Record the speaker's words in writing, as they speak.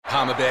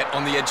Palmerbet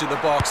on the edge of the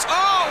box.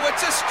 Oh,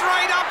 it's a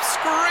straight-up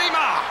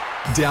screamer!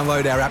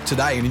 Download our app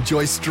today and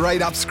enjoy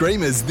straight-up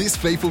screamers this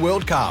FIFA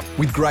World Cup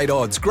with great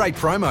odds, great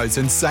promos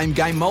and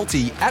same-game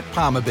multi at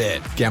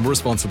Palmerbet. Gamble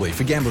responsibly.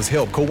 For Gamblers'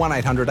 Help, call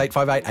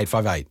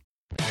 1-800-858-858.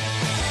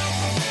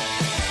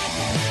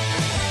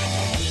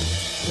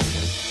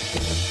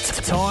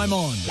 Time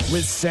On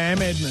with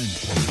Sam Edmund.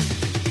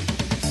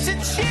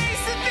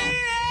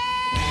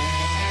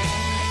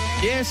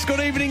 Yes, good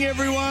evening,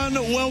 everyone.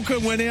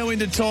 Welcome. We're now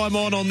into Time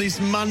On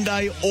this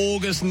Monday,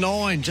 August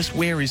 9. Just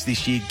where is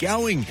this year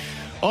going?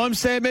 I'm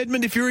Sam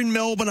Edmund. If you're in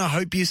Melbourne, I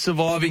hope you're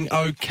surviving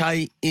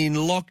okay in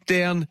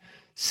lockdown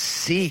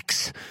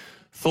 6.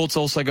 Thoughts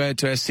also go out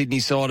to our Sydney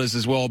siders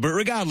as well. But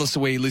regardless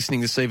of where you're listening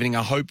this evening,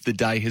 I hope the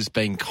day has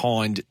been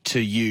kind to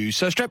you.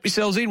 So strap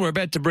yourselves in. We're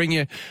about to bring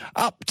you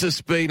up to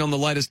speed on the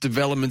latest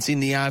developments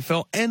in the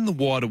AFL and the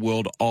wider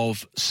world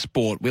of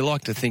sport. We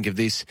like to think of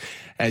this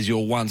as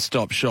your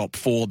one-stop shop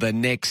for the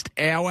next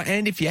hour.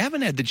 And if you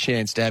haven't had the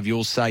chance to have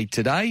your say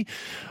today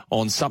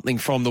on something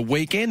from the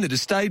weekend that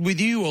has stayed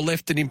with you or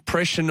left an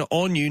impression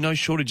on you, no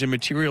shortage of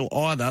material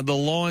either, the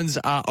lines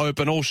are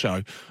open all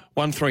show.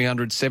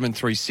 1300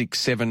 736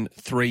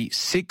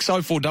 736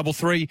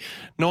 0433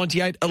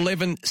 98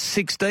 11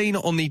 16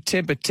 on the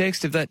temper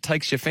text if that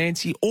takes your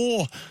fancy,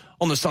 or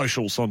on the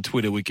socials on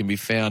Twitter we can be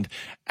found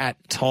at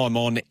Time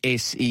On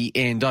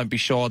SEN. Don't be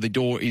shy, the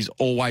door is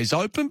always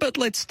open, but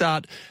let's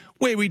start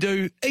where we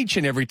do each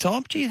and every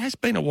time. Gee, it has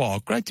been a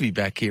while. Great to be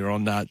back here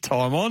on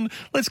Time On.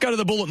 Let's go to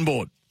the bulletin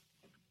board.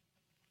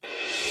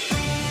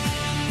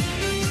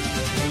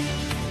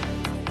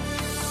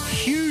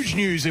 Huge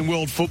news in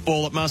world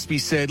football, it must be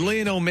said.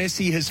 Lionel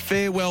Messi has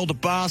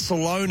farewelled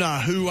Barcelona,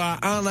 who are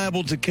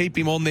unable to keep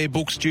him on their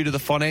books due to the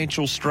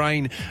financial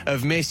strain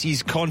of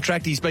Messi's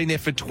contract. He's been there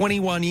for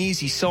 21 years.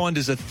 He signed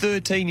as a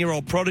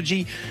 13-year-old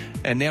prodigy,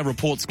 and now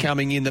reports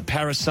coming in that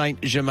Paris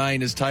Saint-Germain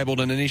has tabled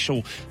an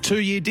initial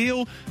 2-year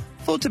deal,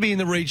 thought to be in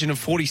the region of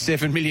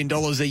 $47 million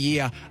a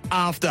year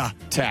after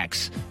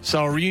tax.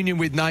 So a reunion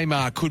with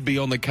Neymar could be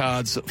on the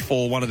cards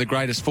for one of the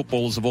greatest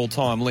footballers of all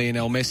time,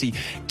 Lionel Messi.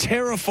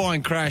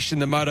 Terrifying crash in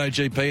the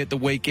MotoGP at the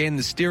weekend,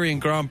 the Styrian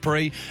Grand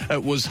Prix.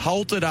 It was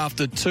halted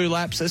after 2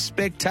 laps. A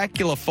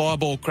spectacular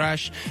fireball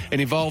crash. It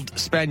involved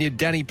Spaniard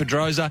Dani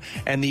Pedrosa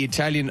and the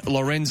Italian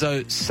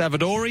Lorenzo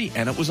Savadori,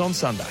 and it was on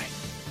Sunday.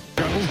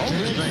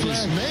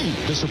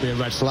 This will be a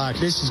red flag.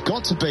 This has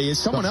got to be. Is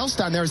someone else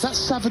down there? Is that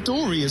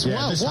Savadori as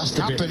well? What's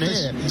happened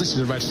here? This is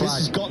a red flag. This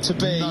has got to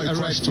be a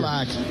red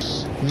flag.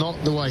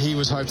 Not the way he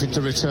was hoping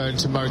to return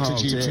to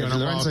MotoGP.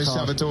 Lorenzo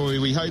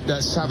Savadori. We hope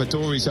that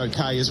Savadori's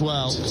okay as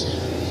well.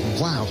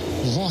 Wow,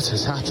 what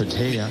has happened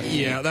here?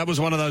 Yeah, that was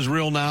one of those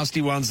real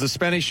nasty ones. The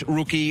Spanish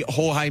rookie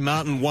Jorge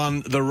Martin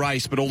won the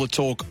race, but all the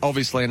talk,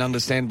 obviously and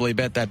understandably,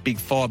 about that big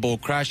fireball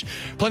crash.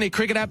 Plenty of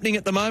cricket happening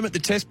at the moment. The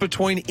test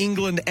between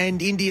England and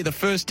India, the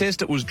first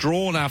test, it was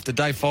drawn after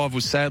day 5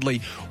 was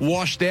sadly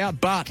washed out,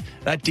 but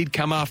that did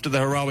come after the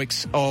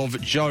heroics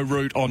of Joe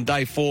Root on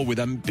day 4 with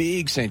a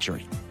big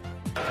century.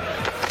 One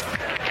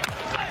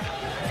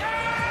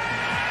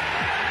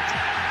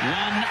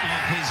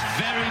of his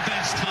very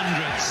best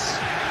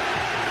hundreds.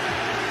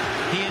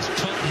 He has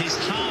put his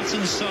heart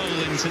and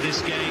soul into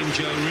this game,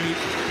 Joe Root.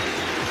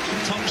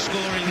 Top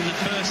scoring in the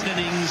first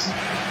innings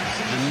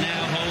and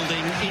now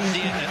holding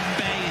India at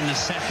bay in the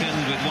second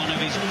with one of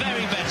his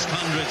very best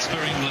hundreds for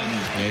England.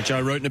 Yeah, Joe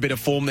Root in a bit of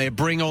form there.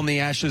 Bring on the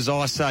Ashes,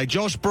 I say.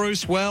 Josh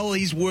Bruce, well,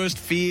 his worst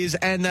fears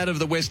and that of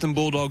the Western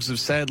Bulldogs have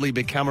sadly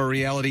become a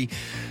reality.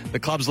 The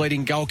club's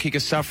leading goal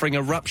kicker suffering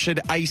a ruptured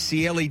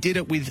ACL. He did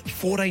it with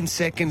 14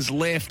 seconds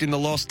left in the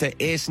loss to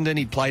Essendon.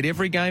 He'd played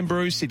every game,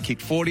 Bruce. He'd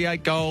kicked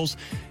 48 goals.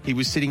 He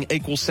was sitting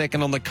equal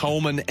second on the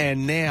Coleman,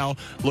 and now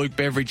Luke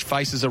Beveridge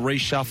faces a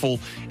reshuffle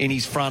in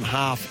his front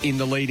half in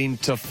the lead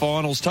into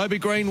finals. Toby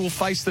Green will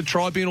face the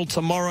tribunal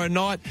tomorrow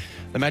night.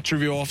 The match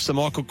review officer,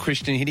 Michael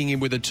Christian, hitting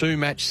him with a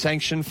 2-match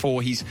sanction for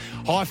his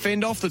high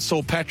fend-off that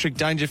saw Patrick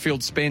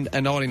Dangerfield spend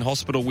a night in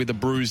hospital with a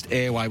bruised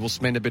airway. We'll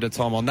spend a bit of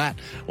time on that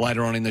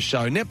later on in the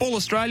show. Netball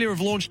Australia have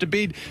launched a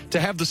bid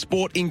to have the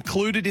sport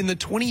included in the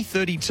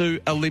 2032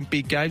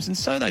 Olympic Games, and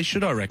so they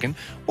should, I reckon.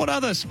 What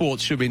other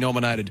sports should be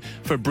nominated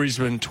for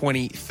Brisbane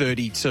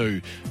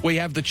 2032? We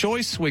have the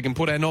choice. We can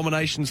put our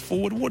nominations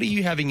forward. What are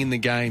you having in the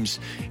Games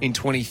in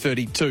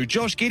 2032?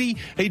 Josh Giddey,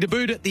 he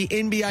debuted at the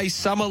NBA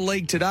Summer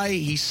League today.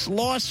 He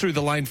sliced through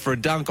the lane for a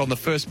dunk on the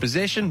first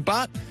possession,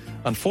 but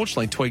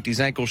unfortunately tweaked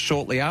his ankle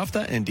shortly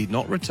after and did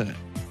not return.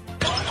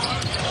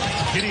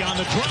 Giddey on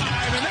the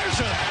drive, and there's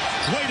a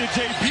way to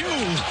debut.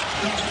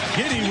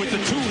 Giddey with the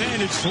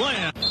two-handed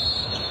slam.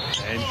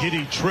 And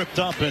Giddey tripped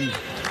up and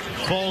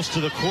falls to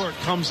the court,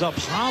 comes up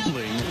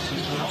hobbling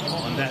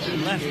on that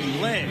left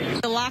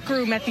leg. The locker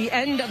room at the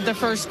end of the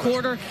first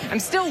quarter. I'm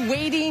still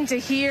waiting to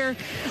hear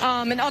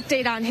an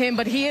update on him,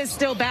 but he is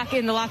still back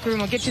in the locker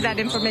room. I'll get you that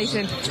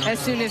information as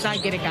soon as I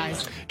get it,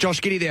 guys. Josh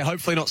Giddey there,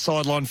 hopefully not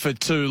sidelined for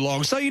too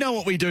long. So you know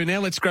what we do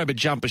now. Let's grab a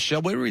jumper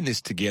shell. We're in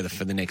this together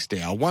for the next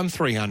hour.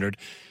 1300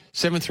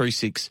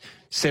 736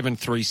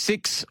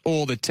 736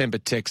 or the temper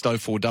text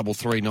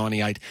 0433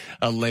 98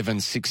 11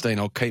 16.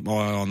 I'll keep my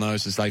eye on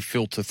those as they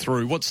filter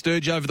through. What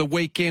stirred you over the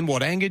weekend?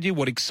 What angered you?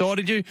 What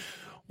excited you?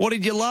 What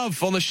did you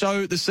love on the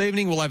show this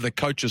evening? We'll have the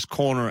Coach's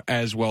Corner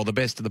as well, the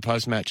best of the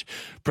post-match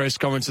press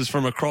conferences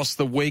from across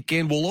the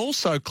weekend. We'll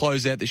also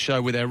close out the show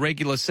with our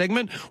regular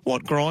segment,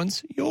 What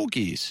Grinds Your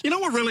Gears? You know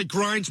what really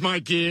grinds my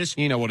gears?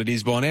 You know what it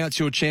is by now. It's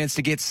your chance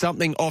to get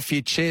something off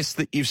your chest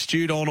that you've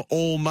stewed on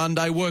all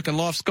Monday. Work and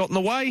life's got in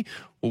the way.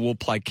 Well, we'll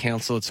play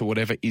counsellor to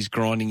whatever is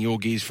grinding your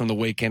gears from the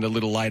weekend a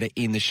little later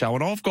in the show.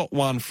 And I've got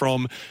one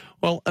from,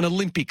 well, an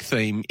Olympic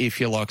theme, if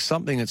you like,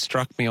 something that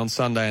struck me on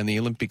Sunday in the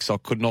Olympics I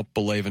could not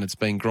believe, and it's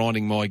been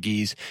grinding my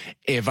gears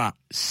ever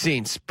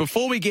since.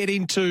 Before we get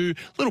into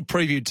a little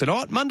preview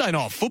tonight, Monday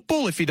Night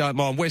Football, if you don't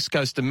mind, West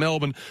Coast and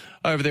Melbourne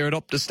over there at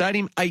Optus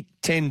Stadium,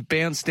 8-10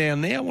 bounce down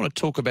there. I want to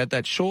talk about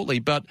that shortly,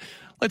 but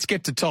let's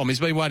get to Tom.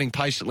 He's been waiting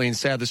patiently in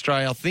South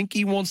Australia. I think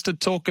he wants to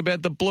talk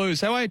about the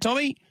Blues. How are you,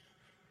 Tommy?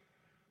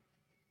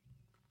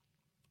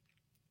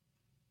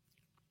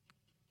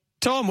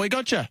 Tom, we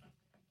got you.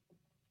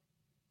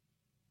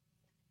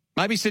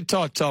 Maybe sit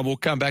tight, Tom. We'll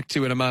come back to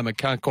you in a moment.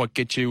 Can't quite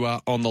get you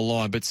on the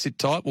line, but sit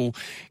tight. We'll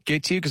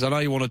get to you because I know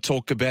you want to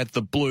talk about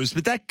the Blues.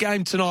 But that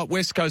game tonight,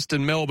 West Coast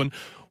and Melbourne,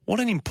 what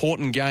an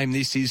important game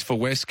this is for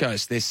West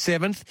Coast. They're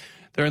 7th.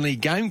 They're only a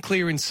game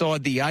clear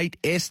inside the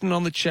 8. Essendon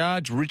on the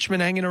charge.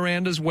 Richmond hanging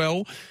around as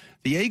well.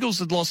 The Eagles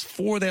had lost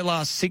 4 of their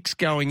last 6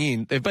 going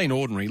in. They've been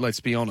ordinary,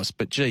 let's be honest.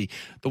 But, gee,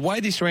 the way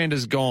this round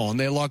has gone,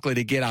 they're likely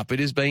to get up. It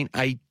has been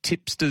a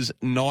tipster's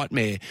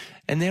nightmare.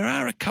 And there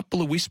are a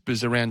couple of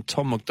whispers around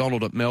Tom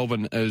McDonald at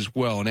Melbourne as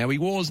well. Now, he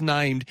was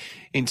named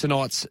in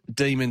tonight's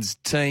Demons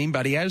team,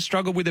 but he has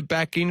struggled with a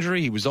back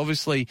injury. He was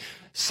obviously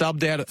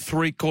subbed out at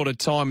three-quarter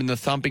time in the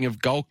thumping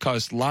of Gold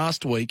Coast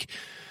last week.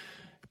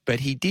 But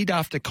he did,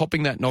 after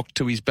copping that knock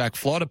to his back,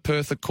 fly to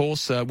Perth, of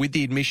course, with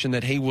the admission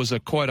that he was a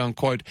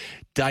quote-unquote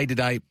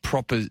day-to-day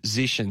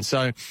proposition.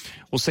 So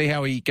we'll see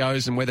how he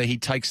goes and whether he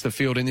takes the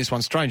field in this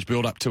one. Strange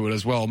build-up to it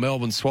as well.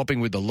 Melbourne swapping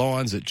with the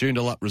Lions at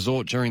Joondalup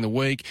Resort during the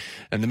week,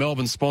 and the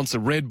Melbourne sponsor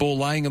Red Bull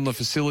laying on the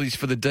facilities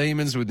for the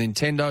Demons with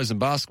Nintendos and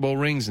basketball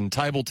rings and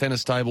table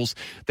tennis tables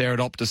there at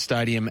Optus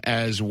Stadium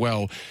as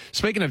well.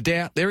 Speaking of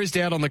doubt, there is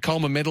doubt on the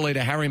Coleman medal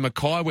leader Harry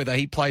Mackay whether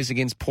he plays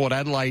against Port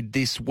Adelaide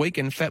this week.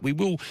 In fact, we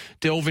will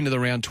delve into the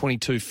round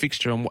 22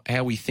 fixture and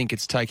how we think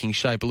it's taking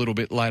shape a little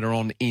bit later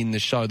on in the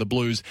show. The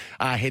Blues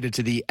are headed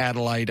to the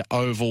Adelaide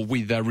Oval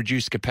with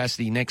reduced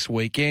capacity next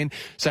weekend.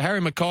 So Harry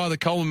Mackay, the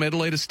Coleman medal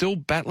leader, still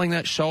battling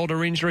that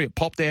shoulder injury. It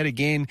popped out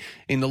again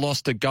in the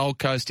loss to Gold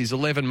Coast. His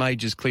 11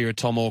 majors clear of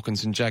Tom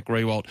Hawkins and Jack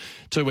Riewoldt.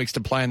 2 weeks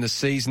to play in the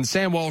season.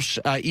 Sam Walsh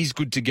is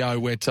good to go,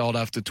 we're told,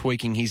 after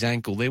tweaking his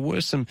ankle. There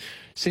were some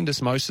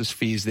syndesmosis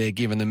fears there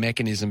given the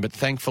mechanism, but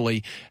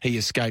thankfully he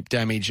escaped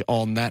damage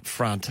on that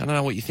front. I don't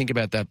know what you think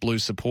about that,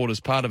 Blues supporters.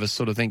 Part of us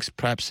sort of thinks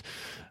perhaps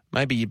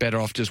maybe you're better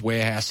off just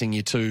warehousing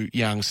your 2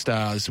 young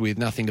stars with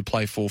nothing to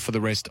play for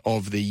the rest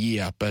of the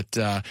year. But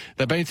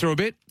they've been through a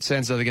bit.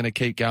 Sounds like they're going to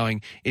keep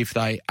going if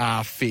they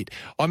are fit.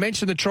 I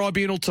mentioned the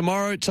tribunal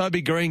tomorrow.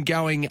 Toby Green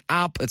going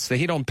up. It's the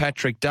hit on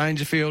Patrick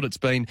Dangerfield. It's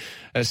been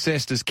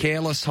assessed as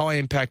careless, high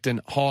impact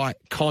and high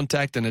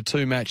contact, and a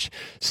 2-match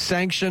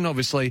sanction.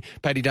 Obviously,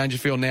 Paddy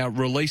Dangerfield now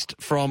released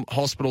from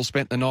hospital,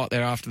 spent the night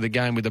there after the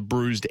game with a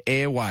bruised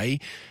airway.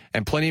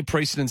 And plenty of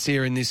precedents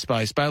here in this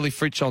space. Bailey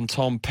Fritsch on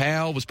Tom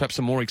Powell was perhaps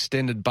a more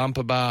extended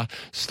bumper bar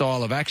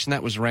style of action.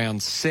 That was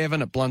round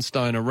 7 at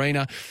Blundstone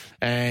Arena.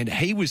 And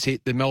he was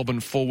hit, the Melbourne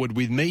forward,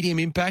 with medium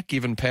impact,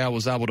 given Powell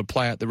was able to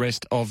play out the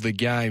rest of the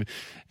game.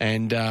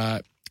 And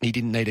he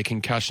didn't need a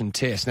concussion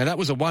test. Now, that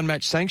was a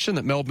 1-match sanction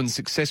that Melbourne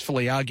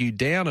successfully argued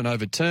down and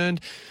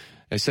overturned.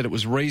 They said it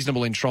was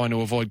reasonable in trying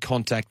to avoid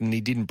contact and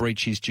he didn't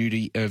breach his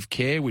duty of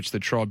care, which the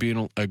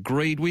tribunal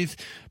agreed with.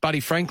 Buddy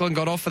Franklin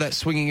got off for that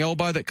swinging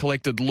elbow that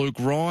collected Luke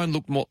Ryan.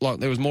 Looked more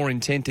like there was more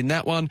intent in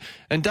that one.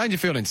 And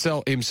Dangerfield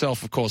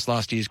himself, of course,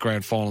 last year's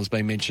grand final has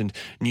been mentioned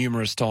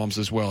numerous times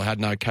as well. Had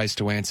no case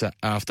to answer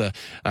after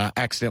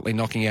accidentally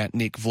knocking out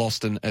Nick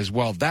Vlaston as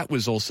well. That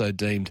was also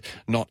deemed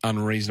not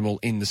unreasonable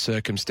in the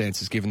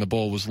circumstances, given the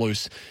ball was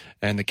loose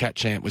and the cat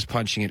champ was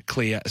punching it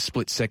clear a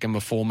split second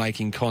before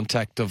making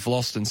contact of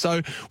Vlaston.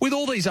 So with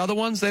all these other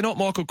ones, they're not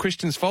Michael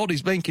Christian's fault.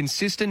 He's been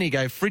consistent. He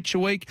gave Fritsch a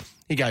week.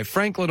 He gave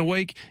Franklin a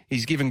week.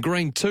 He's given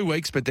Green 2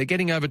 weeks, but they're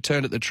getting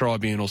overturned at the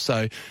tribunal.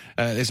 So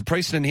there's a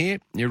precedent here.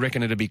 You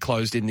reckon it'll be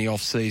closed in the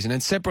off-season.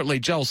 And separately,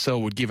 Joel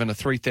Selwood given a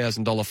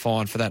 $3,000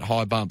 fine for that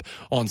high bump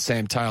on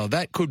Sam Taylor.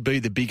 That could be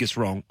the biggest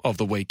wrong of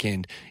the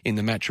weekend in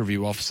the match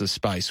review officer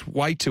space.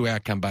 Way too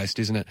outcome-based,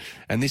 isn't it?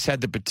 And this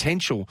had the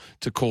potential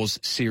to cause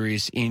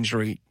serious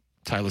injury.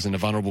 Taylor's in a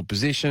vulnerable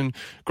position.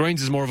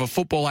 Greens is more of a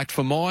football act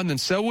for mine than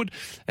Selwood,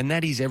 and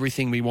that is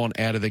everything we want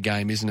out of the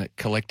game, isn't it?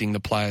 Collecting the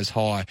players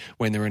high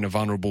when they're in a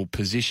vulnerable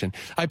position.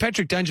 Hey,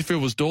 Patrick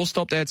Dangerfield was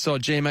doorstopped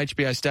outside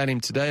GMHBA Stadium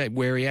today,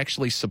 where he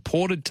actually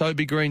supported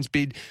Toby Green's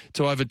bid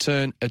to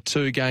overturn a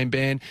 2-game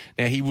ban.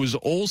 Now, he was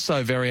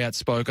also very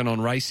outspoken on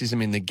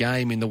racism in the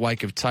game in the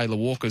wake of Taylor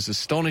Walker's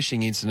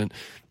astonishing incident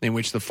in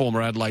which the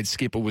former Adelaide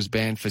skipper was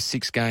banned for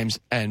 6 games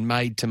and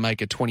made to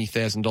make a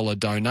 $20,000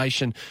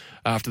 donation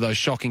after those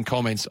shocking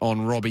comments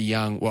on Robbie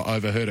Young were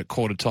overheard at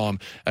quarter time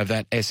of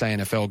that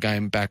SANFL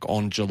game back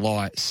on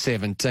July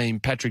 17.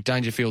 Patrick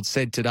Dangerfield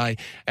said today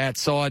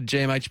outside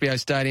GMHBA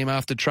Stadium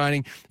after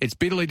training, "It's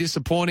bitterly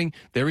disappointing.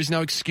 There is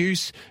no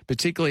excuse,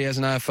 particularly as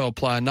an AFL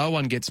player. No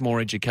one gets more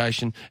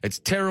education. It's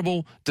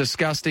terrible,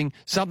 disgusting,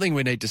 something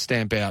we need to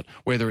stamp out,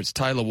 whether it's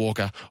Taylor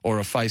Walker or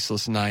a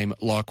faceless name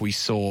like we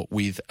saw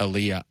with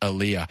Aaliyah."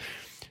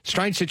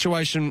 Strange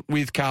situation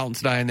with Carlton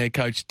today and their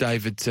coach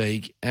David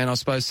Teague, and I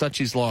suppose such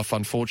is life,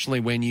 unfortunately,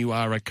 when you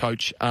are a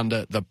coach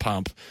under the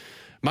pump.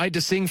 Made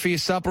to sing for your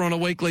supper on a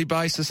weekly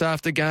basis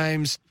after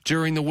games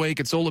during the week.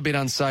 It's all a bit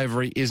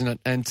unsavoury, isn't it?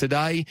 And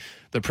today,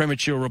 the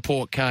premature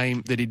report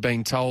came that he'd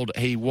been told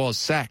he was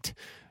sacked.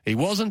 He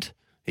wasn't,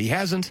 he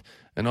hasn't,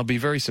 and I'll be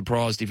very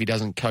surprised if he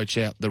doesn't coach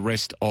out the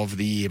rest of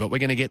the year. But we're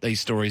going to get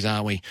these stories,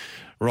 aren't we?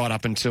 Right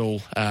up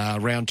until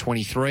round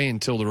 23,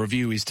 until the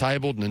review is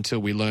tabled and until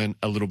we learn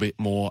a little bit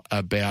more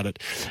about it.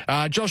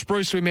 Josh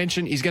Bruce, we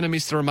mentioned, he's going to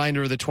miss the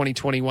remainder of the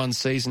 2021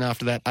 season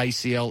after that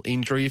ACL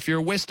injury. If you're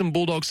a Western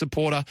Bulldog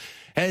supporter,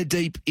 how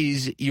deep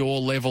is your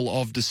level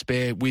of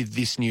despair with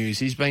this news?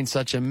 He's been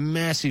such a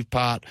massive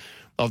part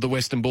of the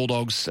Western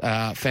Bulldogs'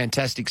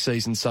 fantastic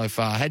season so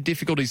far. Had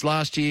difficulties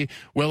last year,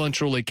 well and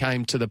truly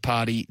came to the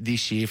party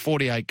this year.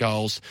 48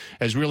 goals,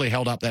 has really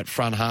held up that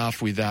front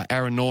half with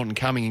Aaron Norton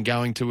coming and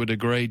going to a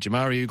degree.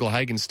 Jamari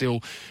Ugle-Hagan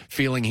still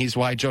feeling his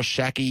way. Josh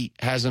Shackey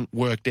hasn't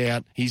worked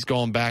out. He's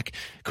gone back.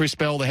 Chris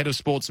Bell, the head of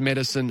sports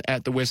medicine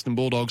at the Western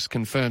Bulldogs,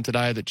 confirmed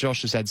today that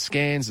Josh has had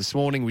scans this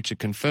morning which have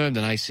confirmed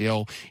an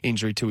ACL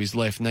injury to his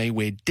left knee.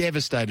 We're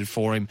devastated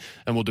for him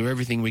and we'll do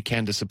everything we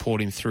can to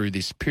support him through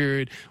this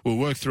period. We'll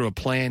work through a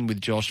plan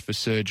with Josh for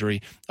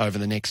surgery over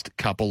the next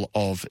couple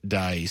of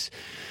days.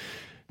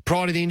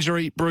 Prior to the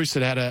injury, Bruce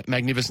had a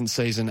magnificent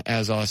season,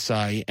 as I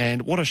say,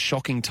 and what a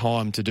shocking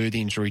time to do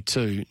the injury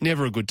too.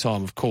 Never a good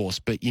time, of course,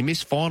 but you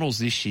miss finals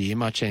this year,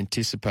 much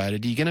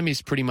anticipated. You're going to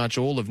miss pretty much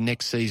all of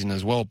next season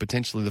as well,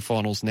 potentially the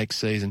finals next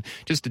season.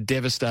 Just a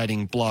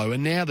devastating blow,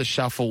 and now the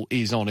shuffle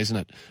is on, isn't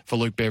it, for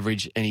Luke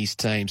Beveridge and his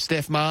team.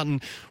 Steph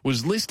Martin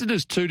was listed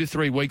as 2 to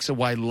 3 weeks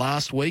away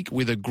last week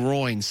with a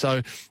groin,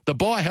 so the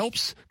bye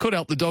could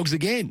help the Dogs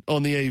again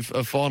on the eve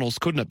of finals,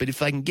 couldn't it? But if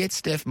they can get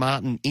Steph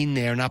Martin in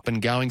there and up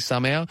and going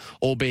somehow,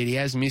 albeit he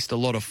has missed a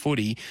lot of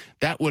footy,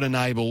 that would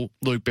enable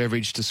Luke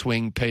Beveridge to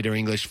swing Peter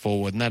English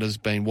forward, and that has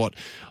been what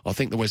I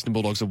think the Western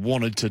Bulldogs have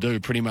wanted to do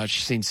pretty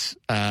much since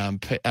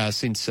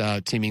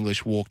Tim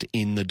English walked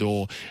in the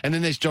door. And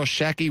then there's Josh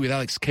Shackey with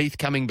Alex Keith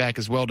coming back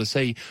as well. Does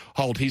he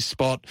hold his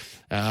spot?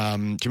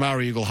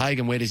 Jamari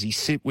Ugle-Hagan, where does he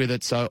sit with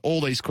it? So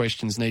all these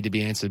questions need to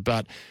be answered,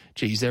 but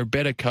geez, they're a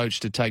better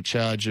coach to take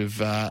charge of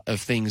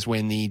things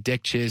when the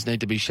deck chairs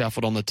need to be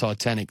shuffled on the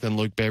Titanic than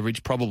Luke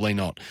Beveridge? Probably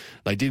not.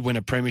 They did win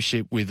a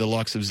premiership with the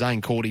likes of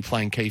Zane Cordy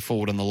playing key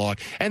forward and the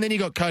like. And then you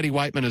got Cody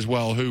Waitman as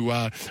well, who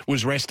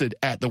was rested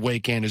at the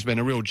weekend, has been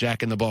a real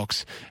jack in the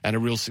box and a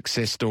real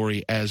success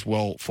story as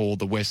well for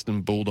the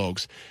Western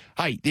Bulldogs.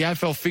 Hey, the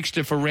AFL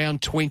fixture for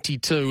round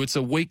 22, it's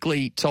a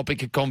weekly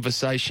topic of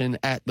conversation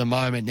at the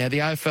moment. Now, the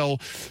AFL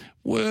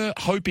were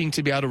hoping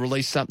to be able to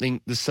release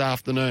something this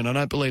afternoon. I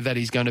don't believe that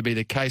is going to be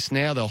the case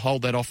now. They'll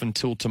hold that off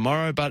until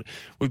tomorrow, but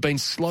we've been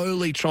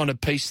slowly trying to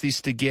piece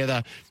this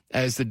together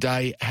as the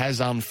day has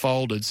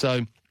unfolded.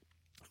 So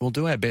we'll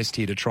do our best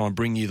here to try and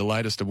bring you the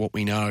latest of what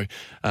we know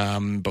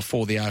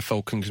before the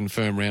AFL can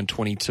confirm round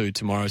 22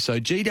 tomorrow. So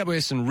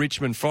GWS and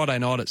Richmond Friday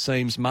night, it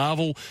seems.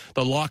 Marvel,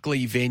 the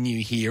likely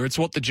venue here. It's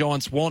what the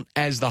Giants want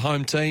as the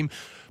home team.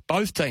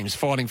 Both teams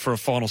fighting for a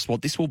final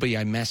spot. This will be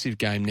a massive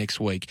game next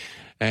week.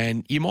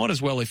 And you might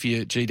as well, if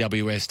you're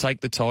GWS, take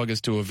the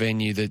Tigers to a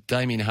venue that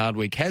Damien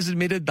Hardwick has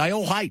admitted they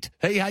all hate.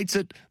 He hates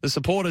it. The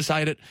supporters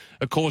hate it.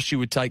 Of course, you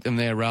would take them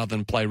there rather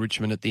than play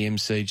Richmond at the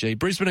MCG.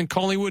 Brisbane and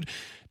Collingwood.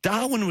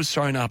 Darwin was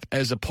thrown up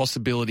as a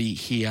possibility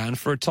here, and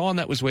for a time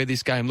that was where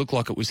this game looked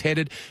like it was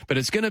headed, but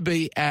it's going to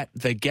be at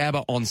the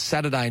Gabba on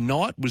Saturday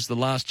night, was the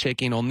last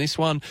check-in on this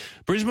one.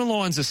 Brisbane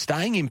Lions are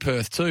staying in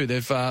Perth too.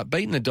 They've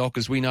beaten the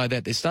Dockers, we know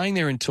that. They're staying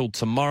there until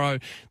tomorrow.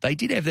 They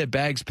did have their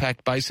bags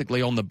packed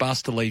basically on the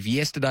bus to leave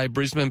yesterday,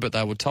 Brisbane, but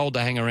they were told to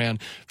hang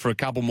around for a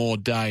couple more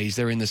days.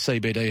 They're in the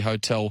CBD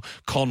hotel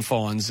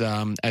confines,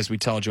 as we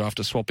told you,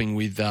 after swapping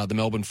with the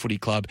Melbourne Footy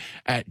Club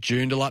at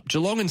Joondalup.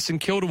 Geelong and St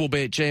Kilda will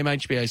be at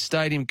GMHBA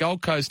Stadium Stadium.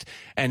 Gold Coast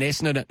and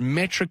Essendon at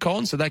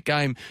Metricon. So that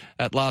game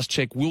at last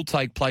check will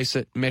take place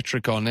at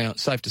Metricon. Now,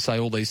 it's safe to say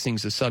all these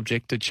things are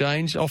subject to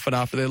change. Often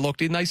after they're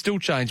locked in, they still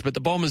change. But the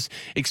Bombers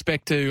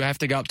expect to have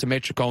to go up to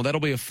Metricon.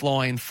 That'll be a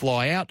fly-in,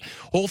 fly-out.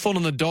 Hawthorn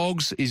and the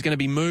Dogs is going to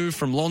be moved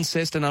from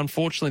Launceston.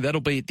 Unfortunately,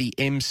 that'll be at the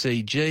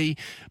MCG.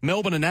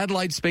 Melbourne and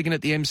Adelaide, speaking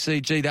at the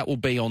MCG, that will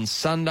be on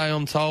Sunday,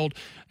 I'm told.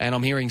 And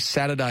I'm hearing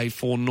Saturday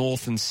for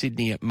North and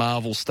Sydney at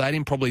Marvel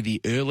Stadium, probably the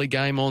early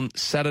game on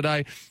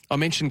Saturday. I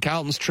mentioned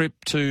Carlton's trip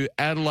to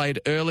Adelaide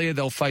earlier.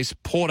 They'll face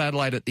Port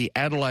Adelaide at the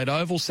Adelaide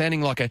Oval,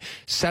 sounding like a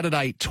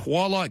Saturday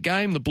twilight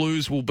game. The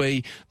Blues will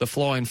be the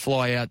fly-in,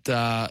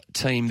 fly-out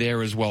team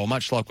there as well,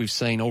 much like we've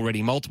seen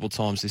already multiple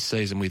times this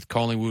season with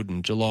Collingwood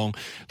and Geelong.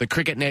 The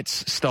cricket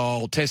nets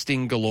style,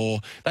 testing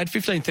galore. They had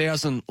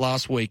 15,000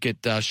 last week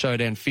at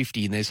Showdown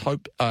 50, and there's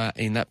hope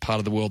in that part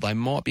of the world they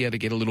might be able to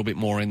get a little bit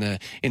more in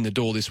the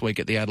door this week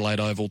at the Adelaide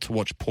Oval to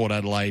watch Port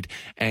Adelaide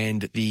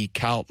and the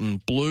Carlton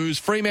Blues.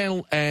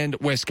 Fremantle and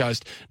West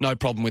Coast, no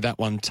problem with that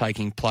one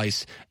taking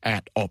place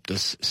at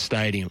Optus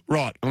Stadium.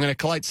 Right, I'm going to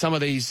collate some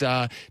of these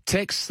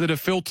texts that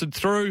have filtered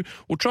through.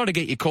 We'll try to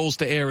get your calls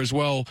to air as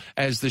well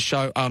as the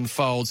show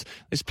unfolds.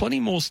 There's plenty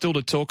more still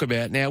to talk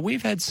about. Now,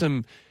 we've had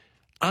some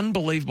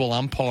unbelievable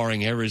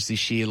umpiring errors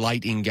this year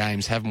late in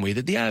games, haven't we?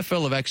 That the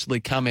AFL have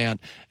actually come out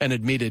and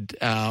admitted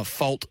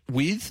fault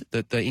with,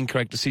 that the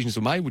incorrect decisions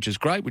were made, which is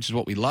great, which is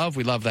what we love.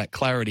 We love that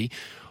clarity.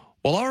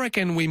 Well, I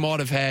reckon we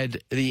might have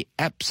had the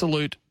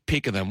absolute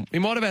pick of them. We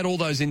might have had all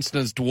those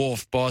incidents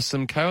dwarfed by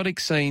some chaotic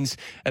scenes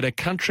at a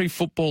Country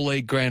Football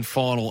League grand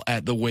final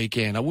at the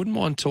weekend. I wouldn't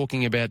mind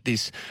talking about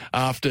this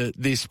after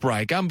this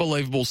break.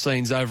 Unbelievable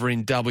scenes over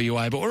in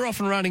WA, but we're off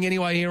and running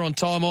anyway here on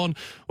Time On.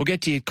 We'll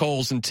get to your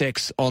calls and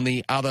texts on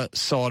the other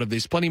side of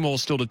this. Plenty more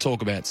still to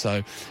talk about,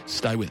 so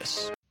stay with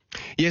us.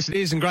 Yes, it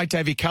is, and great to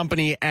have your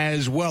company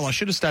as well. I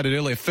should have started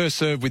earlier. First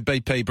serve with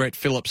BP, Brett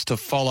Phillips to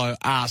follow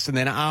us. And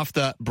then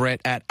after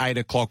Brett at 8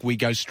 o'clock, we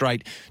go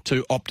straight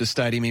to Optus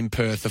Stadium in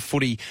Perth. The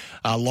footy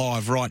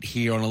live right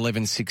here on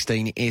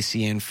 11:16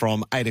 SEN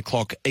from 8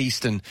 o'clock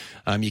Eastern.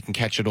 You can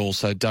catch it all,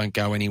 so don't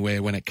go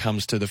anywhere when it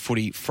comes to the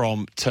footy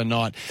from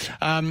tonight.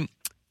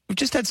 We've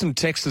just had some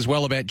text as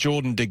well about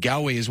Jordan De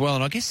Goey as well,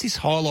 and I guess this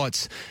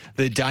highlights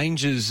the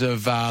dangers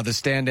of the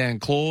stand-down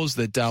clause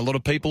that a lot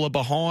of people are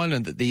behind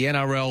and that the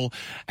NRL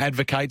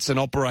advocates and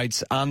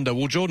operates under.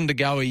 Well, Jordan De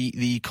Goey,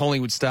 the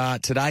Collingwood star,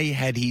 today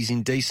had his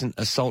indecent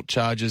assault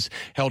charges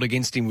held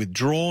against him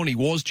withdrawn. He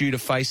was due to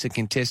face a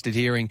contested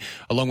hearing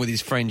along with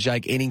his friend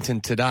Jake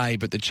Eddington today,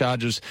 but the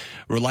charges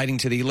relating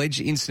to the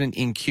alleged incident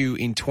in Kew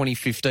in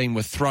 2015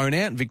 were thrown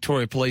out.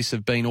 Victoria Police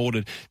have been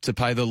ordered to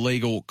pay the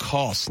legal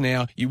costs.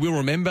 Now, you will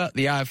remember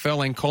the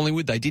AFL and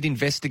Collingwood, they did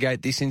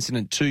investigate this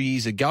incident 2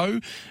 years ago,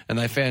 and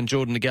they found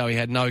Jordan De Goey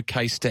had no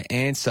case to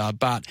answer,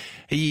 but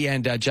he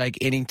and Jake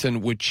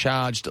Eddington were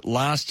charged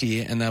last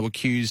year, and they were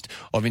accused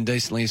of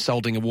indecently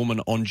assaulting a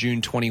woman on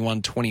June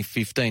 21,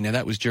 2015. Now,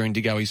 that was during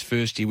De Goey's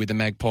first year with the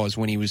Magpies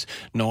when he was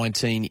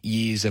 19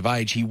 years of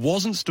age. He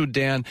wasn't stood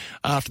down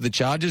after the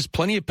charges.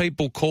 Plenty of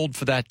people called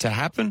for that to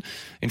happen.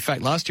 In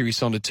fact, last year he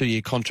signed a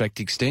 2-year contract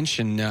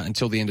extension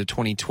until the end of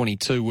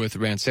 2022 worth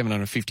around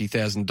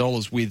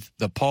 $750,000 with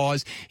the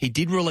Pies. He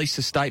did release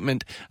a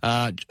statement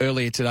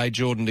earlier today,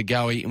 Jordan De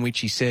Goey, in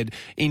which he said,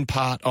 in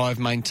part, I've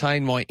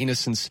maintained my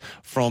innocence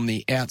from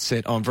the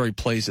outset. I'm very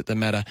pleased that the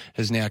matter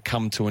has now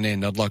come to an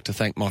end. I'd like to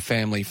thank my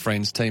family,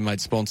 friends,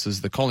 teammates, sponsors,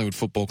 the Collingwood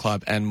Football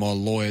Club and my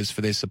lawyers for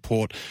their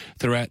support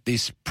throughout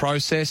this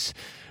process.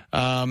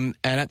 And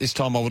at this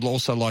time, I would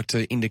also like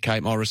to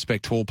indicate my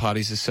respect to all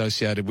parties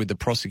associated with the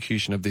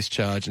prosecution of this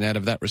charge. And out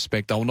of that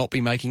respect, I will not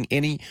be making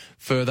any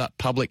further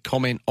public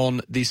comment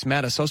on this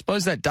matter. So I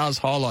suppose that does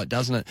highlight,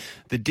 doesn't it,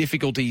 the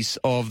difficulties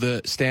of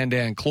the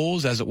stand-down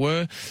clause, as it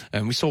were.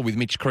 And we saw with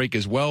Mitch Creek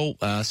as well,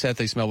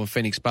 South East Melbourne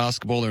Phoenix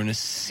basketball are in a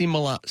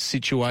similar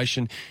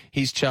situation.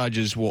 His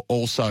charges were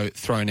also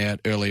thrown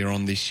out earlier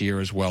on this year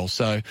as well.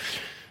 So,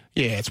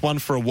 yeah, it's one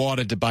for a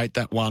wider debate,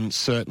 that one,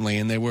 certainly,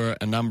 and there were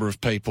a number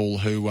of people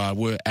who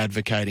were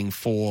advocating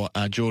for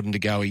Jordan De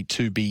Goey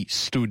to be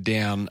stood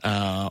down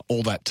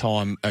all that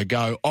time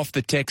ago. Off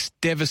the text,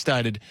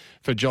 devastated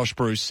for Josh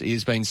Bruce. He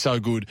has been so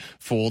good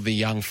for the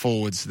young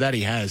forwards, that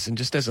he has. And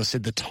just as I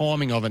said, the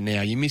timing of it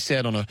now, you miss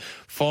out on a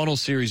final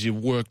series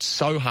you've worked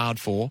so hard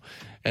for,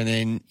 and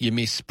then you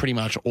miss pretty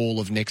much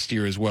all of next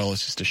year as well.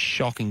 It's just a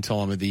shocking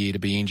time of the year to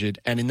be injured,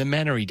 and in the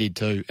manner he did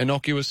too.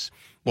 Innocuous.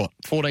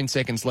 14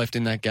 seconds left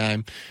in that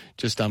game.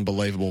 Just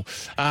unbelievable.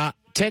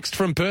 Text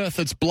from Perth.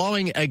 It's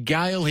blowing a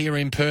gale here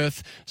in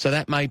Perth, so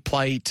that may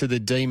play to the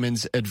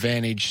Demons'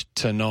 advantage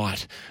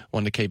tonight.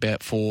 One to keep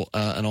out for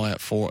an eye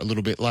out for a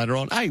little bit later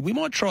on. Hey, we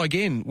might try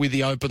again with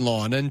the open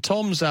line. And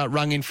Tom's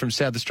rung in from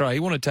South Australia. He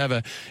wanted to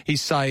have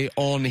his say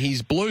on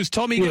his Blues.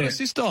 Tommy, you got us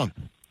this time?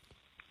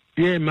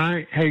 Yeah,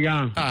 mate. How you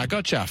going?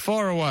 Gotcha.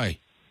 Fire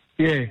away.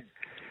 Yeah.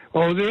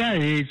 Well, the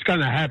reality, it's going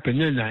to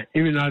happen, isn't it?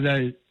 Even though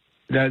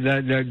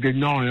they're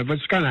denying it, but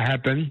it's going to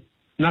happen.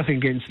 Nothing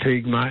against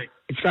Teague, mate.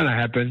 It's going to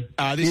happen.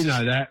 You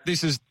know that.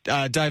 This is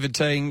David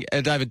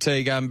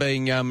Teague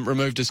being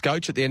removed as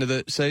coach at the end of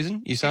the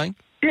season, you're saying?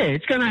 Yeah,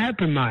 it's going to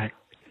happen, mate.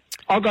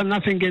 I've got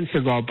nothing against the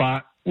guy,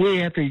 but we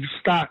have to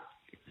start.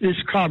 This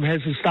club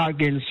has to start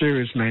getting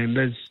serious, man.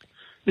 There's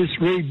this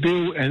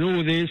rebuild and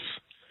all this.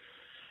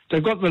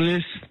 They've got the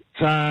list,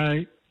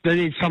 so they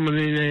need someone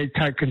in there to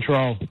take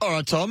control. All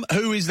right, Tom.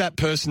 Who is that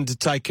person to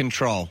take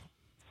control?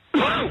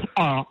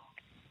 Either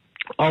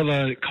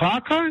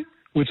Clarko,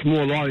 which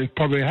more likely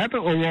probably happen,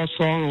 or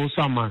Rossline or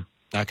someone.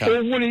 Okay.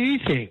 Or what do you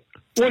think?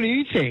 What do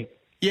you think?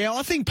 Yeah,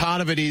 I think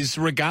part of it is,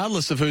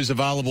 regardless of who's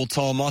available,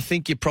 Tom, I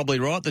think you're probably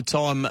right. The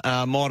time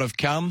might have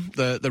come.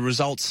 The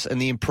results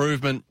and the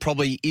improvement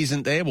probably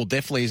isn't there. Well,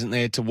 definitely isn't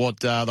there to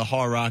what the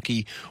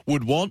hierarchy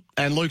would want.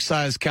 And Luke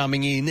Sayers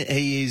coming in,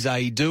 he is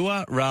a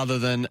doer rather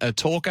than a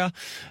talker.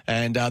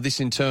 And this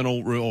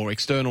internal or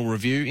external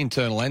review,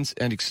 internal and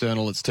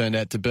external it's turned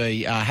out to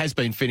be, has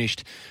been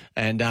finished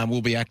and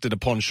will be acted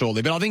upon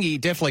shortly. But I think he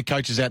definitely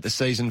coaches out the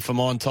season for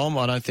mine, Tom.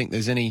 I don't think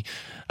there's any,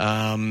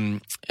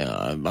 I'm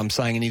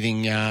saying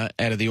anything out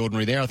of the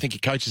ordinary there. I think he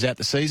coaches out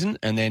the season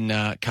and then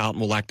Carlton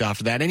will act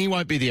after that. And he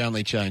won't be the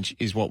only change,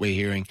 is what we're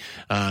hearing,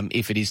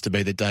 if it is to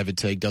be that David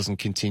Teague doesn't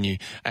continue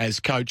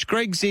as coach.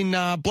 Greg's in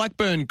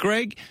Blackburn.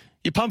 Greg,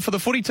 you pumped for the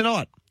footy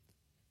tonight?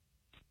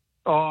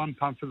 Oh, I'm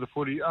pumped for the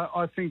footy.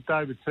 I think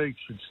David Teague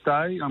should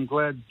stay. I'm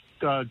glad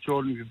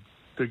Jordan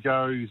De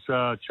Go's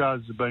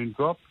charges have been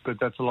dropped, but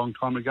that's a long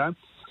time ago.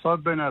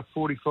 I've been a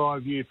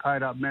 45-year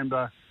paid-up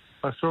member.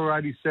 I saw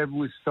 87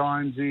 with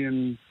Steinsy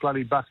and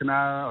bloody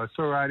Buckenara. I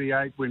saw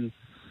 88 when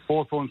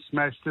Hawthorn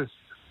smashed us.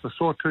 I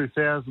saw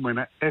 2000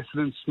 when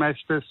Essendon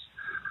smashed us.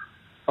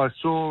 I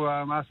saw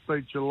us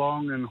beat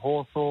Geelong and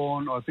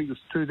Hawthorn. I think it was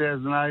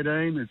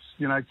 2018. It's,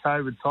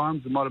 COVID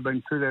times. It might have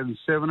been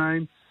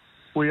 2017.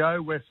 We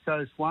owe West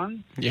Coast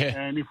one. Yeah.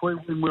 And if we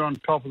win, we're on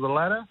top of the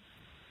ladder.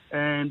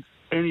 And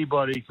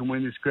anybody can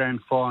win this grand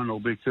final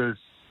because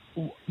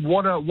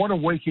what a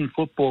week in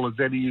football, as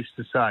Eddie used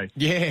to say.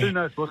 Yeah. Who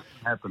knows what's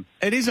going to happen?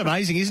 It is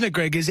amazing, isn't it,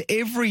 Greg? Because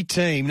every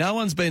team, no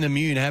one's been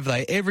immune, have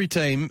they? Every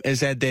team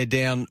has had their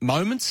down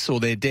moments or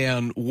their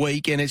down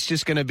week, and it's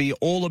just going to be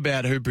all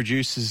about who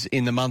produces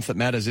in the month that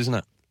matters, isn't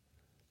it?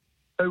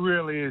 It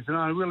really is. And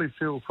I really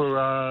feel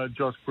for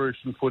Josh Bruce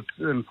and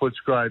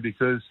Footscray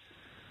because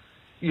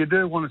you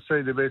do want to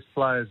see the best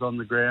players on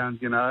the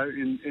ground, in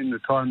the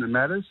time that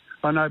matters.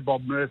 I know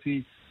Bob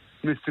Murphy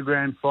missed the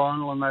grand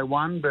final and they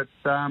won, but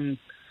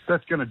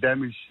that's going to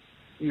damage,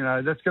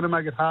 that's going to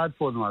make it hard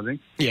for them, I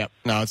think. Yeah,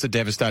 no, it's a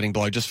devastating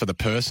blow just for the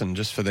person,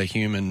 just for the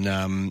human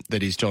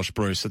that is Josh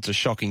Bruce. It's a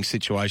shocking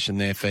situation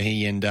there for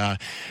he and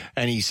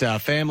his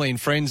family and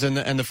friends and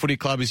the footy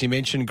club, as you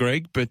mentioned,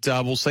 Greg. But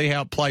we'll see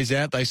how it plays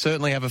out. They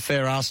certainly have a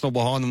fair arsenal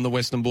behind them, the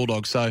Western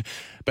Bulldogs. So,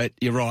 but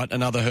you're right,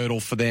 another hurdle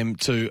for them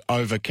to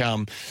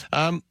overcome.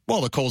 While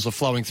the calls are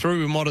flowing through,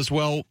 we might as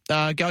well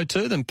go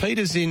to them.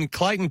 Peter's in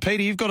Clayton.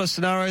 Peter, you've got a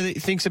scenario that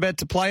you think's about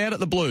to play out at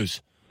the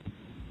Blues.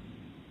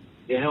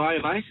 Yeah, how are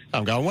you, mate?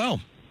 I'm going well.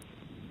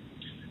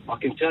 I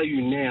can tell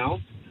you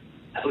now,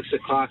 Alistair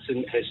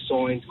Clarkson has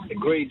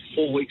agreed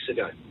 4 weeks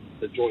ago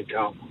to join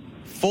Carlton.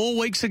 4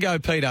 weeks ago,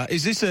 Peter.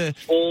 Is this a...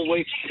 4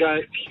 weeks ago.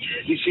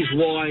 This is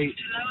why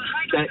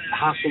that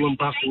hustle and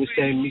bustle with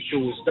Sam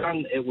Mitchell was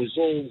done. It was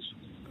all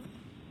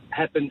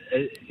happened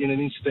in an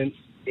instant.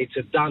 It's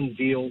a done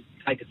deal.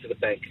 Take it to the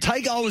bank.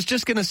 I was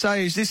just going to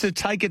say, is this a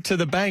take it to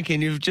the bank?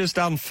 And you've just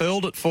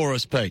unfurled it for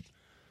us, Pete.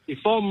 If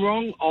I'm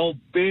wrong, I'll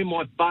bare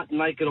my butt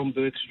naked on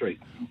Burke Street.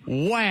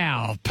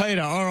 Wow,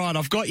 Peter. All right,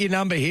 I've got your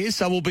number here,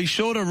 so we'll be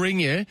sure to ring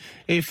you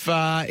if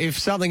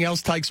something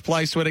else takes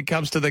place when it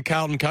comes to the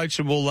Carlton coach,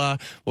 and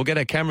we'll get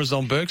our cameras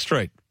on Burke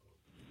Street.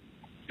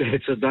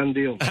 It's a done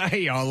deal.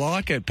 Hey, I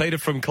like it. Peter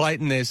from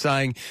Clayton there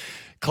saying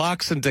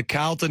Clarkson to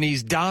Carlton,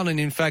 he's done, and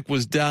in fact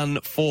was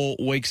done 4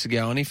 weeks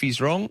ago. And if he's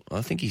wrong,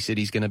 I think he said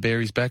he's going to bear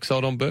his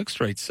backside on Burke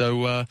Street.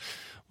 So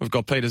we've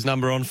got Peter's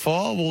number on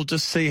file. We'll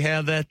just see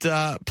how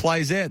that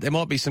plays out. There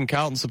might be some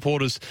Carlton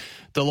supporters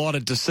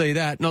delighted to see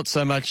that. Not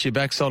so much your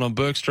backside on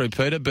Burke Street,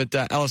 Peter, but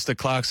Alistair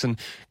Clarkson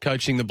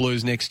coaching the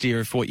Blues next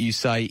year, if what you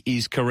say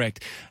is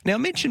correct. Now, I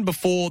mentioned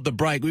before the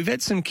break, we've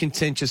had some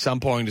contentious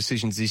umpiring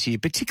decisions this year,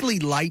 particularly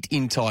late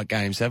in tight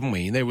games, haven't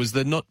we? There was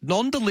the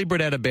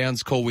non-deliberate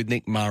out-of-bounds call with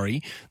Nick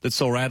Murray that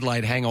saw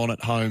Adelaide hang on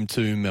at home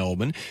to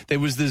Melbourne. There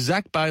was the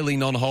Zach Bailey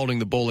non-holding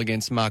the ball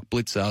against Mark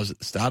Blicavs at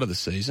the start of the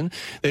season.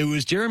 There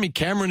was Jeremy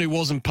Cameron, who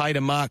wasn't paid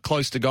a mark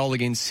close to goal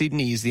against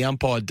Sydney, as the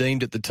umpire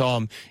deemed at the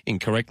time,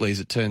 incorrectly as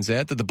it turns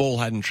out, that the ball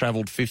hadn't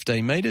travelled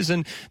 15 metres,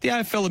 and the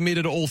AFL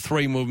admitted all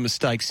three were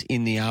mistakes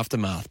in the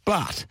aftermath.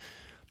 But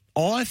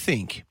I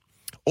think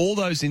all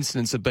those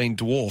incidents have been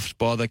dwarfed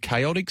by the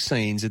chaotic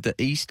scenes at the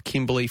East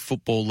Kimberley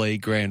Football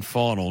League Grand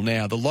Final.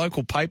 Now, the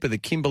local paper, the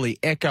Kimberley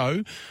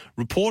Echo,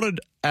 reported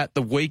at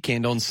the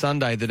weekend on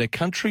Sunday that a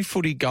country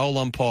footy goal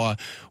umpire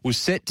was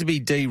set to be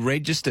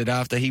deregistered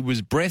after he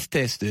was breath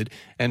tested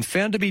and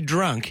found to be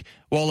drunk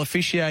while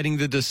officiating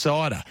the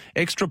decider.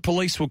 Extra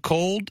police were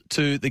called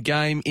to the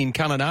game in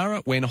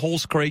Kununurra when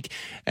Halls Creek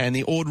and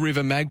the Ord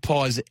River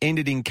Magpies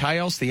ended in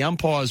chaos. The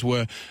umpires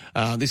were,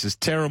 this is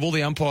terrible,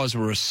 the umpires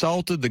were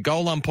assaulted. The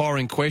goal umpire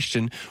in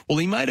question, well,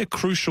 he made a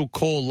crucial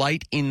call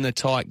late in the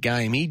tight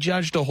game. He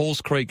judged a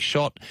Halls Creek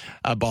shot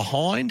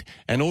behind,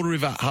 and Ord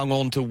River hung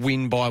on to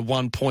win by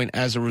 1 point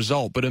as a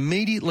result. But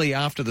immediately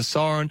after the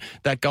siren,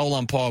 that goal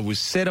umpire was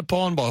set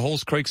upon by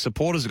Halls Creek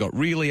supporters. It got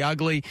really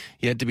ugly.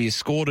 He had to be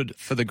escorted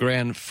from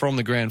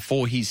the ground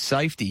for his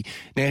safety.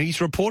 Now, he's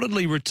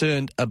reportedly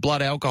returned a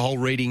blood alcohol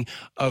reading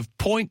of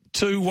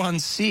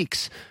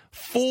 0.216.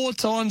 4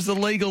 times the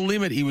legal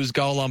limit he was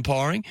goal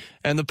umpiring,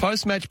 and the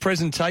post-match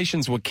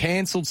presentations were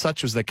cancelled,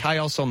 such was the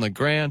chaos on the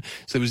ground,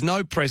 so there was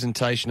no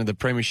presentation of the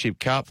Premiership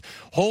Cup.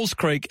 Halls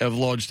Creek have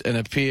lodged an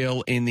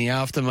appeal in the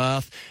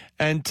aftermath,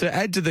 and to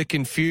add to the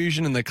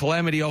confusion and the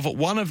calamity of it,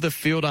 one of the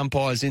field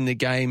umpires in the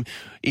game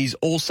is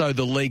also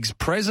the league's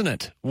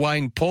president,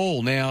 Wayne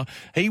Paul. Now,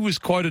 he was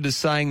quoted as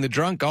saying the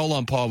drunk goal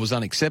umpire was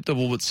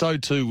unacceptable, but so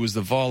too was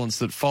the violence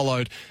that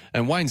followed.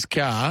 And Wayne's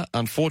car,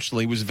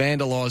 unfortunately, was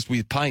vandalised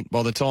with paint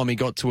by the time he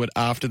got to it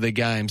after the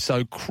game.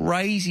 So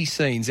crazy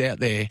scenes out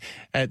there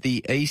at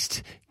the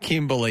East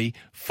Kimberley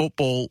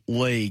Football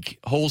League.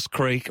 Halls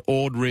Creek,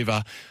 Ord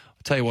River.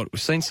 I'll tell you what,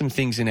 we've seen some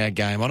things in our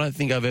game. I don't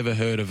think I've ever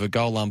heard of a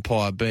goal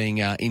umpire being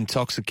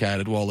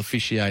intoxicated while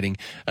officiating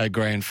a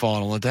grand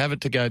final. And to have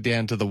it to go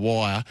down to the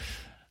wire,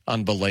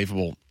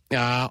 unbelievable.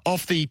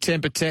 Off the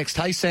temper text,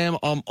 hey Sam,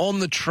 I'm on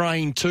the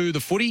train to the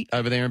footy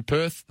over there in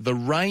Perth. The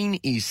rain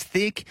is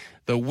thick,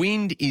 the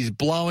wind is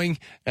blowing,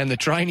 and the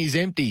train is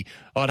empty.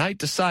 I'd hate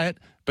to say it,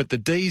 but the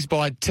D's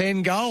by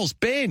 10 goals.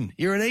 Ben,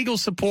 you're an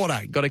Eagles supporter.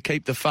 Got to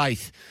keep the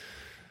faith.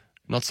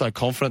 Not so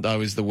confident, though,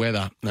 is the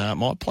weather. It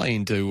might play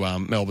into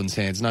Melbourne's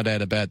hands, no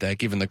doubt about that,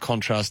 given the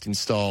contrast in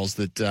styles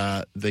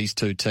that these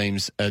two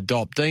teams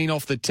adopt. Dean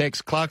off the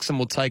text, Clarkson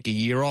will take a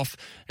year off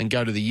and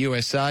go to the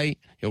USA.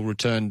 He'll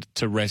return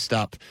to rest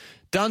up.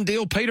 Done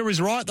deal. Peter is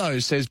right, though,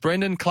 says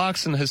Brendan.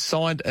 Clarkson has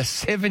signed a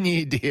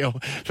 7-year deal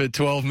for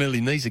 $12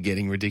 million. These are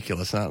getting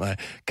ridiculous, aren't they?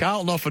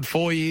 Carlton offered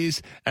 4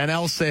 years, and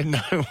Al said,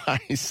 no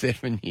way,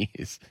 7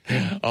 years.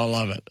 I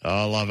love it.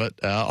 I love it.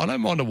 I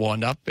don't mind a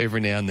wind-up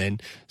every now and then,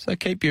 so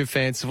keep your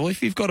fanciful.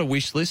 If you've got a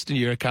wish list and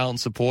you're a Carlton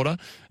supporter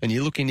and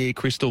you're looking at your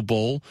crystal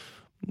ball,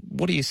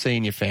 what do you see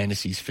in your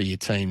fantasies for your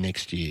team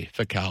next year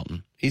for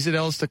Carlton? Is it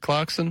Alistair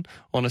Clarkson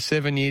on a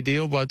 7-year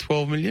deal by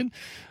 $12 million?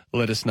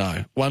 Let us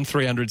know.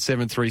 1300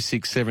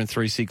 736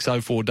 736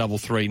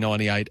 0433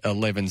 98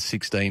 11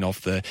 16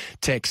 off the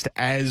text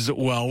as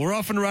well. We're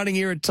off and running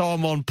here at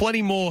Time On.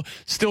 Plenty more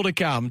still to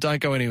come. Don't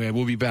go anywhere.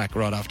 We'll be back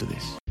right after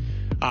this.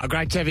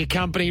 Great to have your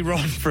company.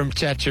 Ron from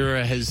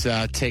Chatura has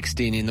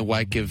texted in the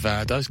wake of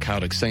those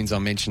chaotic scenes I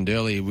mentioned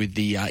earlier with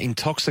the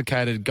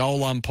intoxicated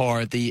goal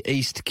umpire at the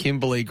East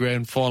Kimberley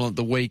Grand Final at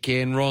the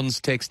weekend. Ron's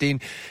text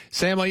in,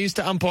 Sam, I used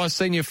to umpire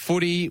senior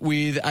footy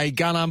with a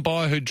gun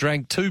umpire who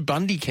drank 2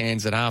 Bundy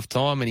cans at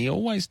half-time, and he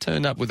always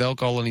turned up with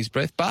alcohol in his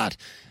breath, but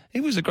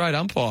he was a great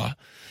umpire.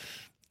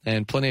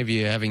 And plenty of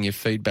you having your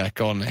feedback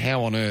on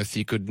how on earth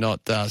you could not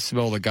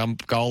smell the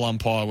goal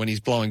umpire when he's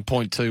blowing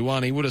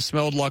 .21. He would have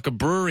smelled like a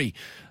brewery.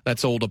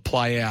 That's all to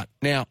play out.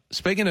 Now,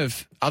 speaking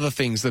of other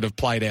things that have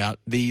played out,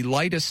 the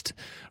latest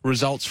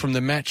results from the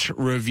match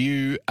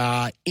review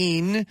are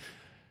in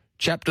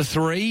Chapter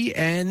 3,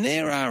 and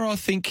there are, I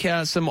think,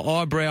 some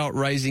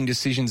eyebrow-raising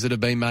decisions that have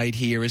been made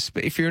here.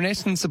 If you're an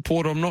Essendon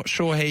supporter, I'm not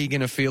sure how you're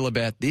going to feel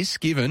about this,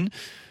 given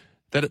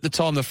that at the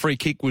time the free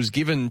kick was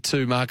given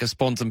to Marcus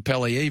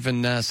Bontempelli,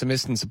 even some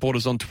Essendon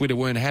supporters on Twitter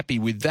weren't happy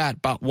with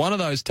that. But one of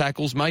those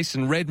tackles,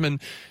 Mason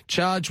Redman,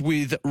 charged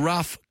with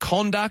rough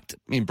conduct,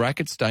 in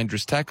brackets,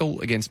 dangerous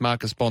tackle, against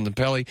Marcus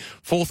Bontempelli.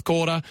 Fourth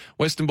quarter,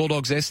 Western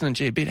Bulldogs Essendon.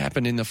 Gee, a bit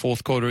happened in the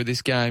fourth quarter of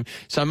this game.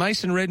 So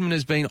Mason Redman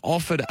has been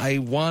offered a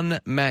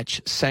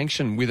 1-match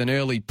sanction with an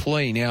early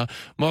plea. Now,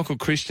 Michael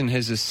Christian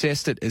has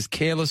assessed it as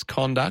careless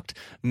conduct,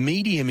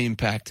 medium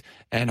impact,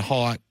 and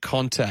high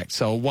contact.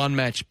 So a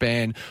 1-match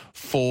ban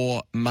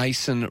for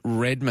Mason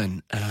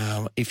Redman.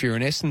 If you're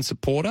an Essendon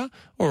supporter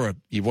or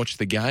you watch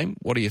the game,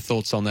 what are your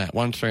thoughts on that?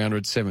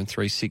 1300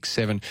 736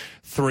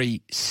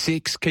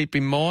 736. Keep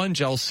in mind,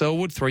 Joel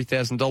Selwood,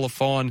 $3,000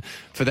 fine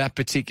for that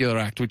particular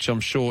act, which I'm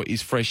sure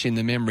is fresh in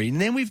the memory.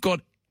 And then we've got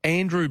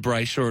Andrew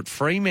Brayshaw at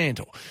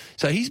Fremantle.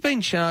 So he's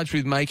been charged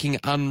with making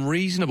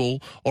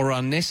unreasonable or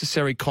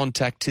unnecessary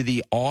contact to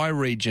the eye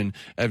region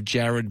of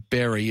Jared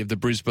Berry of the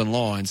Brisbane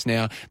Lions.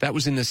 Now, that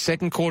was in the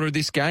second quarter of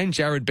this game.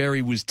 Jared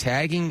Berry was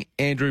tagging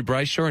Andrew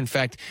Brayshaw. In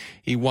fact,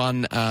 he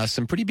won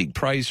some pretty big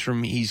praise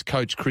from his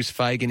coach, Chris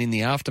Fagan, in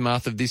the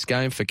aftermath of this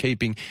game for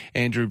keeping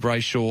Andrew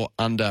Brayshaw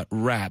under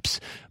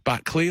wraps.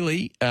 But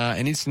clearly,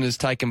 an incident has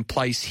taken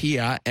place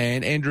here,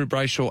 and Andrew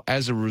Brayshaw,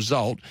 as a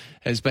result,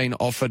 has been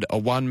offered a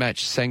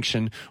 1-match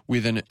sanction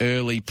with an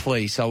early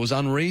plea. So it was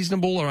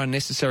unreasonable or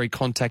unnecessary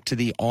contact to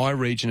the eye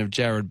region of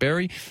Jared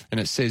Berry, and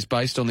it says,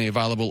 based on the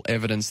available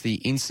evidence, the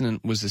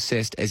incident was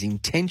assessed as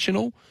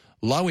intentional,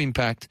 low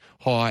impact,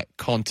 high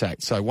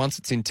contact. So once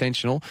it's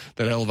intentional,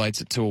 that elevates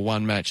it to a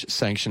 1-match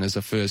sanction as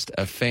a first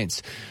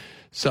offence.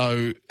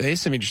 So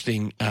there's some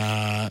interesting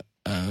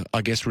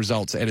I guess,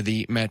 results out of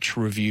the match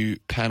review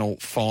panel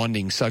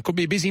findings. So it could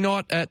be a busy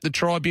night at the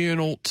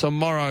tribunal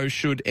tomorrow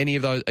should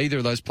either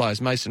of those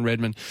players, Mason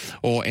Redmond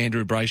or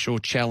Andrew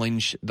Brayshaw,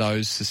 challenge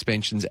those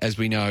suspensions, as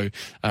we know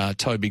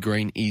Toby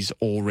Green is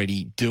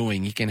already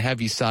doing. You can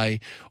have your say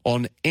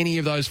on any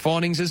of those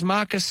findings, as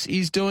Marcus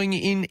is doing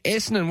in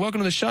Essendon. Welcome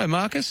to the show,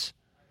 Marcus.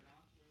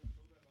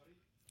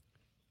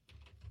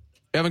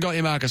 We haven't got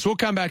you, Marcus. We'll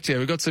come back to you.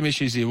 We've got some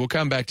issues here. We'll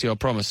come back to you, I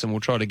promise, and we'll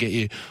try to get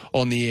you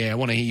on the air. I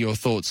want to hear your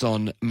thoughts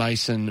on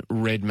Mason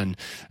Redmond.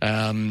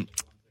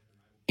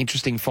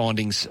 Interesting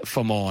findings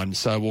for mine,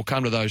 so we'll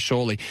come to those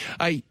shortly.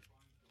 Hey,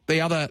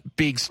 the other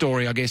big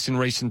story, I guess, in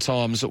recent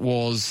times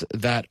was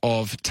that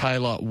of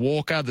Taylor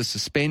Walker, the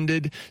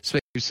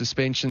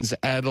suspensions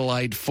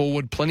Adelaide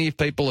forward. Plenty of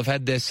people have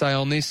had their say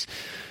on this.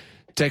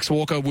 Tex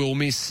Walker will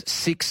miss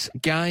 6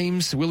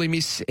 games. Will he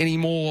miss any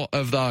more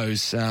of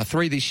those?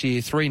 3 this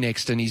year, 3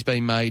 next, and he's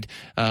been made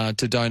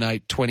to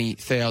donate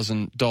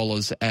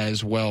 $20,000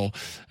 as well.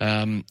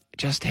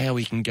 Just how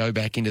he can go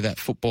back into that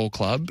football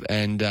club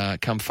and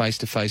come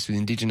face-to-face with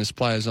Indigenous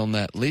players on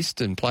that list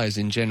and players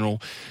in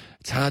general,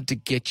 it's hard to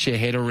get your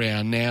head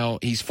around. Now,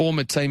 his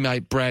former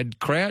teammate Brad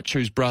Crouch,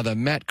 whose brother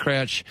Matt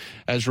Crouch,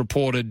 as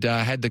reported,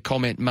 had the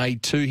comment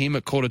made to him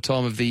at quarter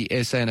time of the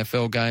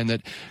SANFL game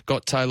that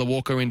got Taylor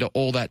Walker into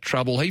all that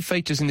trouble. He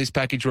features in this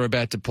package we're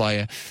about to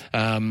play,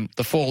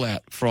 the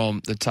fallout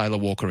from the Taylor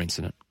Walker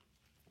incident.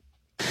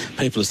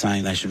 People are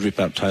saying they should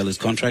rip up Taylor's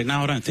contract. No,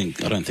 I don't think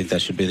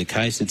that should be the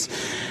case. It's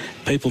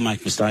people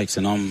make mistakes,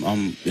 and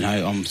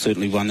I'm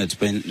certainly one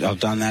I've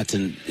done that,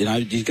 and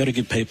you've got to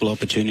give people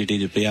opportunity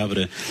to be able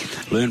to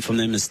learn from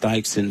their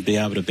mistakes and be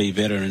able to be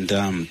better. And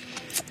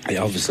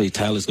obviously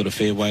Taylor's got a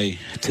fair way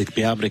to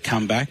be able to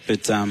come back,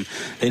 but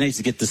he needs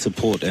to get the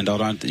support, and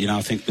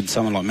I think with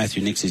someone like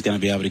Matthew Nix, he's going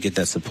to be able to get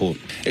that support.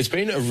 It's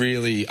been a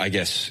really, I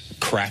guess,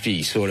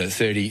 crappy sort of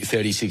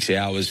 36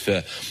 hours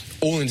for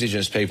all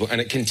Indigenous people, and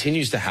it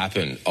continues to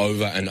happen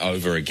over and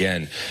over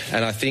again.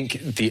 And I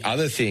think the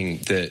other thing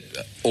that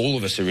all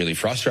of us are really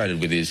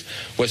frustrated with is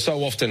we're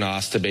so often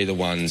asked to be the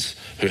ones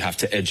who have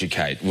to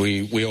educate.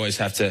 We always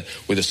have to,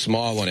 with a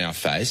smile on our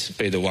face,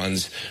 be the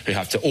ones who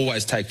have to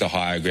always take the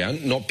higher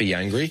ground, not be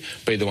angry,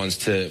 be the ones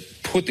to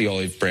put the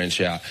olive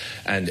branch out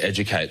and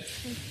educate.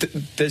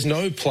 There's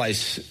no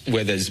place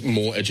where there's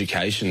more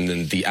education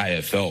than the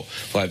AFL.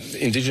 Like,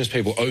 Indigenous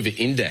people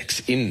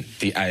over-index in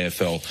the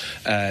AFL.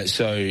 I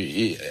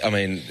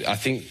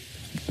think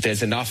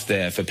there's enough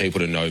there for people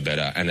to know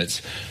better, and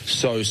it's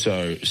so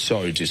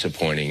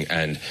disappointing.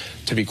 And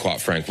to be quite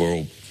frank, we're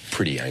all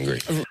pretty angry.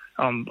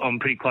 I'm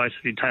pretty close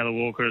with Taylor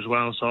Walker as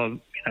well,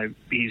 so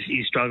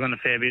he's struggling a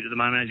fair bit at the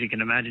moment, as you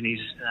can imagine.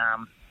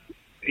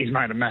 He's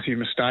made a massive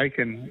mistake,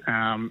 and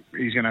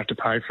he's going to have to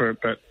pay for it.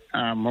 But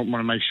I want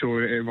to make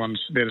sure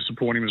everyone's there to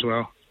support him as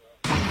well.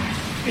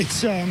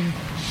 It's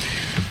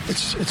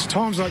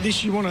times like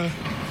this you want to,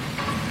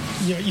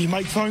 you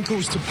make phone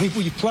calls to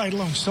people you played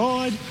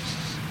alongside,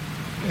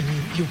 and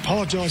you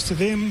apologise to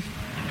them.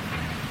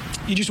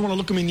 You just want to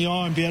look them in the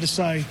eye and be able to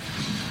say,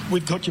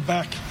 we've got your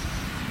back.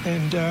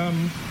 And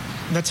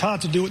that's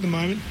hard to do at the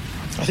moment.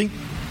 I think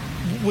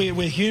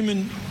we're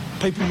human.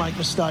 People make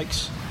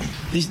mistakes.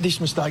 This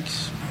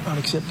mistake's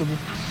unacceptable.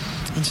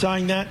 In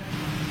saying that,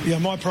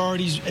 my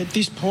priorities at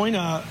this point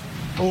are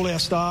all our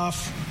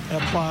staff, our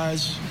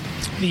players,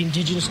 the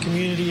Indigenous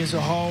community as a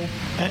whole,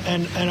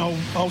 and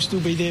I'll still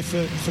be there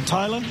for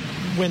Taylor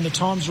when the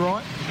time's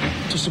right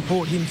to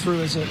support him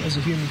through as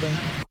a human being.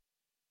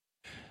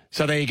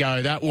 So there you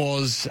go. That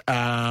was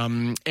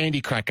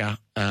Andy Cracker,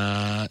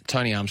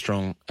 Tony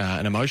Armstrong,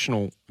 an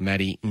emotional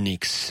Matty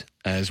Nix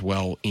as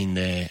well in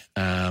there.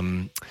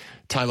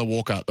 Taylor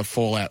Walker, the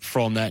fallout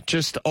from that.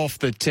 Just off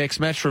the text,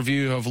 Match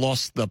Review have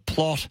lost the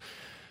plot.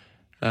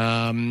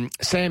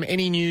 Sam,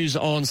 any news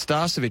on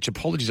Starcevic?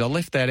 Apologies, I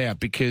left that out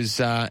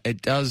because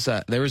it does.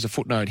 There is a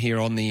footnote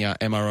here on the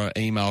MRO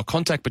email.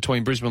 Contact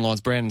between Brisbane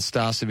Lions' Brandon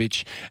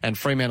Starcevic and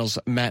Fremantle's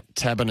Matt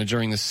Taberner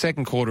during the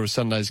second quarter of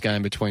Sunday's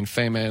game between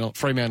Fremantle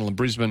and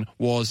Brisbane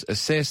was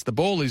assessed. The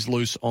ball is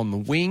loose on the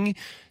wing.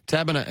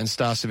 Taberner and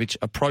Starcevic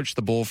approach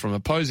the ball from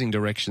opposing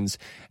directions,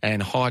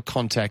 and high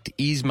contact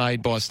is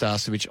made by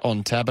Starcevic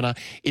on Taberner.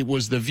 It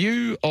was the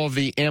view of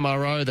the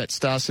MRO that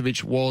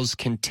Starcevic was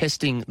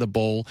contesting the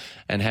ball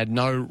and had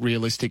no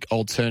realistic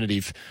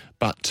alternative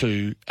but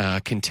to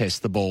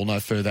contest the ball. No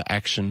further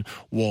action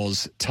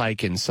was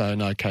taken, so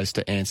no case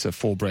to answer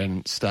for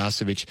Brandon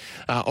Starcevic.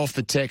 Off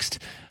the text,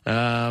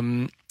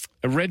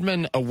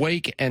 Redmond a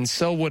week and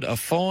Selwood a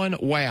fine.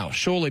 Wow,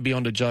 surely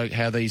beyond a joke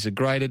how these are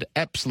graded.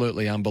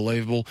 Absolutely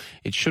unbelievable.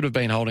 It should have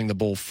been holding the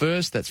ball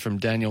first. That's from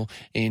Daniel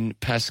in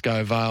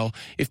Pascoe Vale.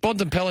 If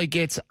Bontempelli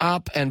gets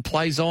up and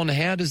plays on,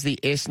 how does the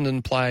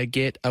Essendon player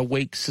get a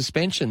week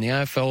suspension? The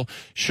AFL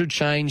should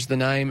change the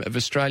name of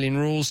Australian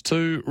rules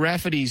to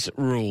Rafferty's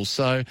rules.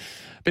 So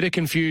bit of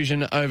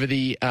confusion over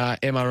the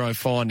MRO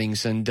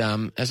findings. And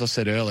as I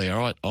said earlier,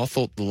 I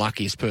thought the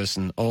luckiest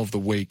person of the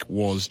week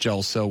was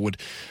Joel Selwood.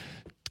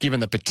 given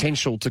the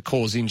potential to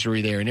cause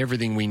injury there and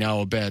everything we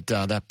know about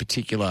that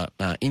particular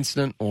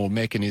incident or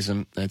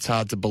mechanism, it's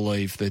hard to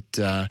believe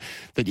that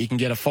you can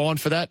get a fine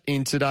for that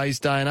in today's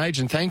day and age.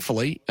 And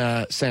thankfully,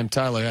 Sam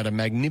Taylor had a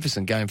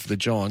magnificent game for the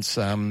Giants,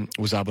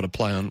 was able to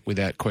play on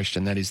without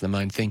question. That is the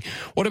main thing.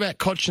 What about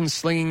Cochin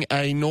slinging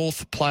a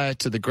North player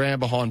to the ground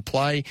behind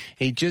play?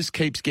 He just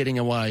keeps getting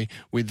away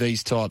with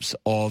these types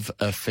of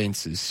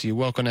offences. You're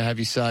welcome to have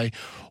your say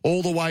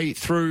all the way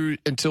through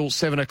until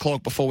 7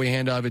 o'clock before we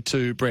hand over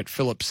to Brett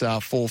Phillips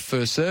for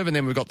First Serve, and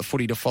then we've got the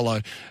footy to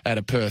follow out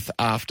of Perth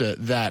after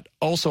that.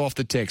 Also off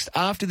the text,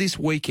 after this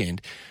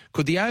weekend,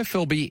 could the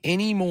AFL be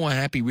any more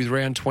happy with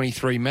round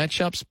 23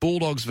 matchups?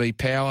 Bulldogs v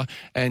Power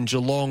and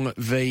Geelong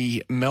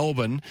v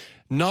Melbourne.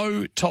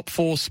 No top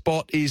 4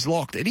 spot is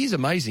locked. It is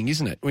amazing,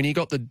 isn't it? When you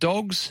got the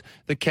Dogs,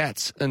 the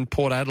Cats and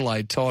Port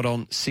Adelaide tied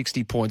on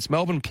 60 points.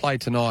 Melbourne play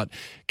tonight,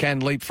 can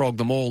leapfrog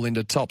them all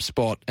into top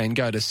spot and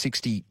go to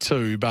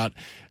 62. But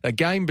a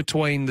game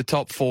between the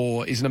top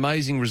 4 is an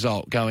amazing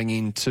result going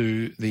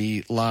into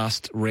the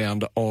last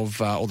round of,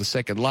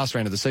 last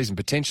round of the season,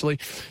 potentially.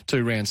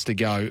 2 rounds to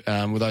go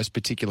with those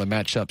particular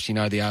matchups. You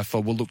know, the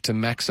AFL will look to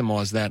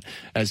maximise that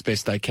as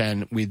best they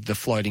can with the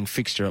floating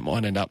fixture. It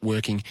might end up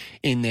working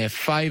in their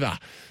favour.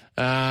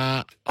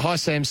 Hi,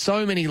 Sam.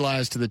 So many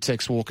layers to the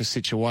Tex Walker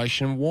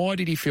situation. Why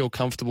did he feel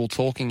comfortable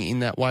talking in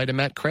that way to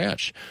Matt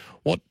Crouch?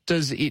 What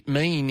does it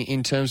mean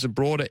in terms of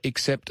broader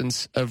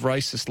acceptance of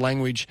racist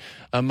language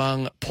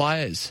among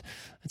players?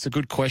 That's a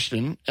good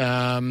question.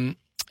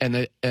 And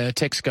the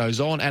text goes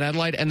on, at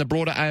Adelaide and the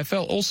broader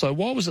AFL. Also,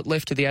 why was it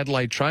left to the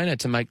Adelaide trainer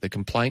to make the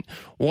complaint?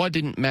 Why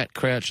didn't Matt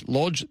Crouch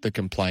lodge the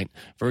complaint?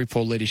 Very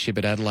poor leadership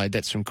at Adelaide.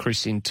 That's from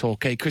Chris in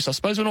Torquay. Chris, I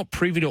suppose we're not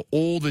privy to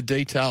all the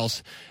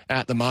details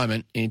at the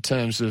moment in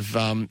terms of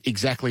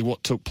exactly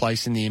what took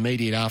place in the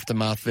immediate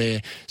aftermath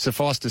there.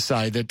 Suffice to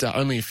say that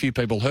only a few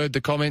people heard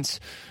the comments,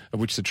 of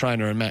which the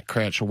trainer and Matt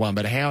Crouch were one,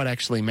 but how it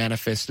actually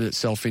manifested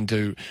itself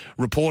into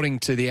reporting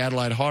to the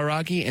Adelaide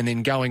hierarchy and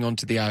then going on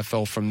to the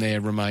AFL from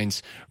there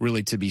remains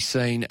really to be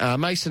seen.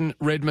 Mason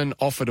Redman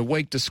offered a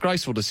weak,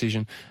 disgraceful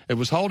decision. It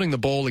was holding the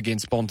ball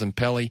against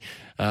Bontempelli.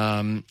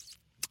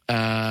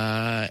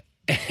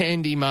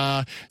 Andy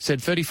Marr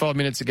said 35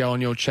 minutes ago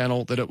on your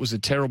channel that it was a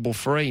terrible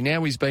free.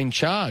 Now he's been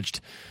charged.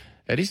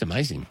 It is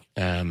amazing.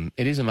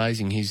 It is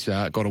amazing he's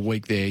got a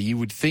week there. You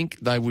would think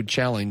they would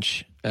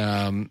challenge,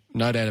 no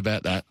doubt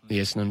about that, the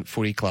Essendon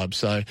Footy Club.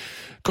 So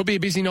could be a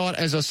busy night,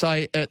 as I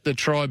say, at the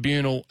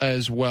tribunal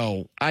as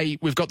well.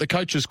 We've got the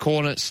coach's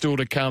corner still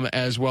to come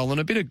as well, and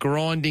a bit of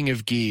grinding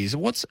of gears.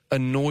 What's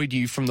annoyed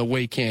you from the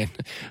weekend?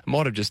 It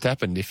might have just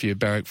happened if you're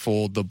barrack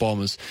for the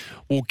Bombers.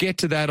 We'll get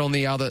to that on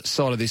the other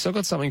side of this. I've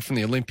got something from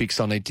the Olympics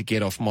I need to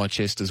get off my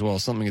chest as well,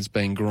 something that's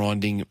been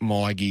grinding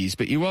my gears.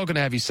 But you're welcome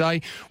to have your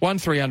say.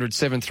 1300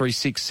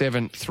 736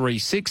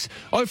 736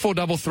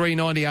 0433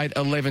 98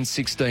 11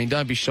 16.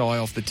 Don't be shy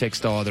off the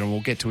text either, and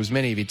we'll get to as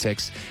many of your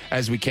texts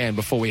as we can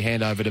before we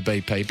hand over to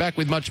BP. Back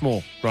with much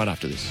more right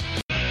after this.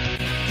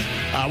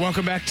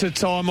 Welcome back to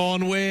Time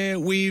On, where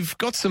we've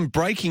got some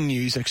breaking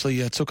news.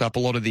 Actually, took up a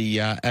lot of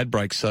the ad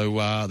break,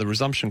 so the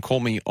resumption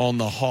caught me on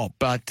the hop.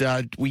 But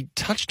we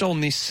touched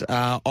on this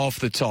off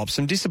the top.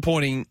 Some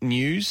disappointing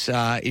news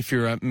if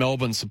you're a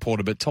Melbourne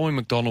supporter, but Tommy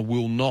McDonald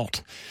will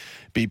not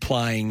be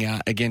playing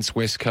against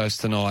West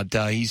Coast tonight.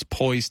 He's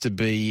poised to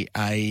be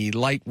a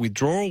late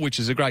withdrawal, which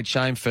is a great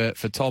shame for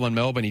Tom and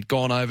Melbourne. He'd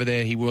gone over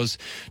there. He was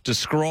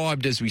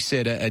described, as we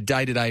said, a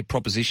day-to-day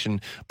proposition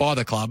by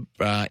the club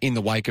in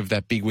the wake of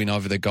that big win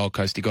over the Gold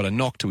Coast. He got a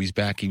knock to his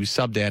back. He was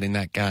subbed out in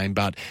that game,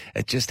 but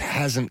it just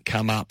hasn't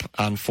come up,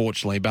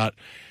 unfortunately. But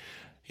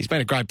he's been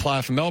a great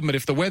player for Melbourne, but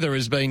if the weather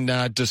has been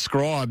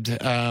described,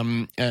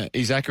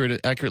 is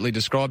accurately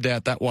described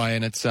out that way,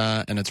 and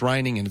it's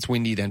raining and it's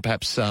windy, then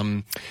perhaps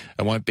it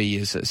won't be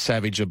as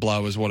savage a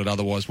blow as what it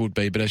otherwise would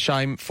be. But a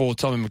shame for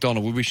Tommy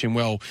McDonald. We wish him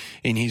well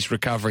in his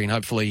recovery, and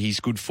hopefully he's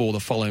good for the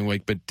following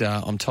week. But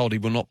I'm told he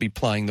will not be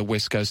playing the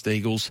West Coast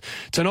Eagles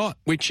tonight,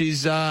 which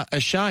is a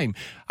shame.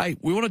 Hey,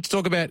 we wanted to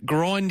talk about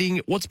grinding.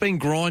 What's been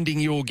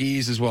grinding your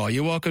gears as well?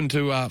 You're welcome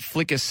to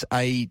flick us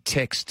a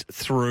text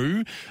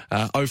through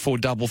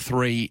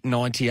 0433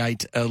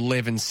 98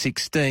 11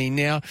 16.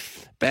 Now,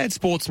 bad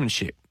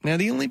sportsmanship. Now,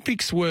 the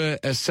Olympics were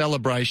a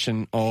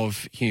celebration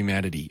of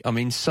humanity. I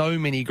mean, so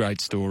many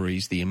great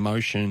stories. The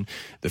emotion,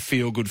 the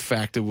feel-good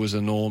factor was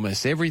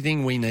enormous.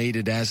 Everything we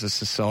needed as a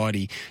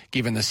society,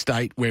 given the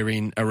state we're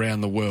in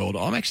around the world.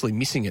 I'm actually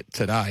missing it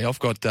today. I've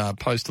got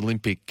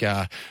post-Olympic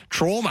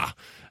trauma.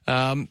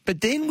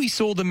 But then we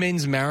saw the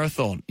men's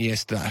marathon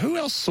yesterday. Who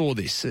else saw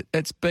this?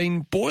 It's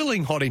been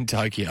boiling hot in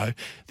Tokyo.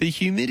 The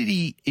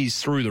humidity is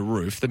through the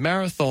roof. The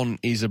marathon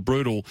is a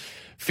brutal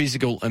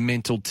physical and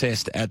mental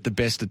test at the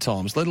best of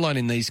times, let alone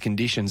in these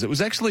conditions. It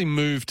was actually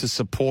moved to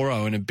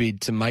Sapporo in a bid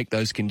to make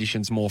those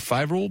conditions more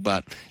favourable,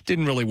 but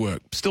didn't really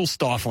work. Still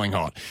stifling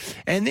hot.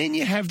 And then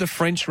you have the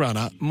French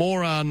runner,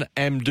 Moran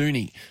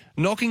Amdouni,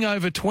 knocking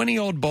over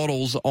 20-odd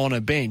bottles on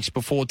a bench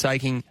before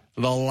taking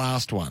the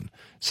last one.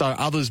 So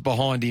others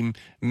behind him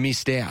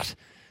missed out.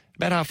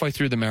 about halfway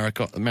through the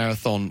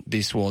marathon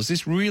this was.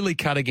 This really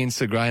cut against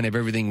the grain of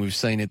everything we've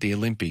seen at the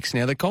Olympics.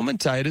 Now, the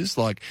commentators,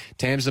 like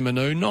Tamsin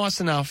Manu,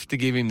 nice enough to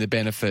give him the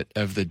benefit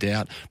of the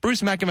doubt.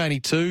 Bruce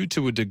McAvaney, too,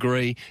 to a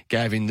degree,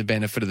 gave him the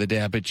benefit of the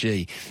doubt. But,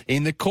 gee,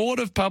 in the court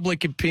of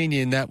public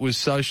opinion, that was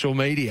social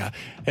media,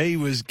 he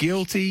was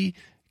guilty.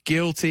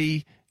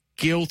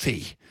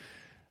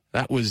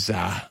 That was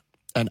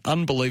an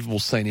unbelievable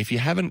scene. If you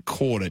haven't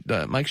caught it,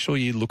 make sure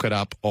you look it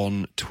up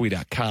on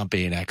Twitter. Can't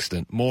be an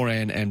accident.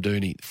 Mourane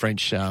Amdouni,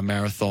 French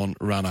marathon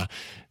runner,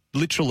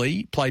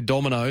 literally played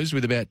dominoes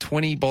with about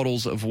 20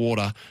 bottles of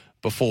water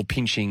before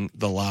pinching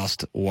the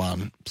last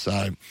one.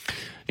 So,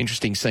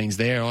 interesting scenes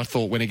there. I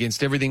thought went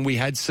against everything we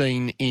had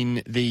seen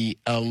in the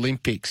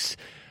Olympics.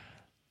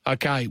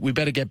 Okay, we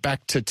better get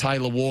back to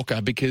Taylor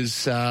Walker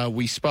because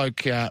we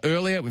spoke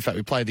earlier. In fact,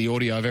 we played the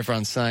audio of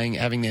everyone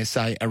having their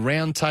say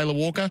around Taylor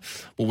Walker.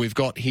 Well, we've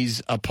got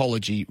his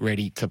apology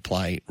ready to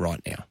play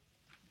right now.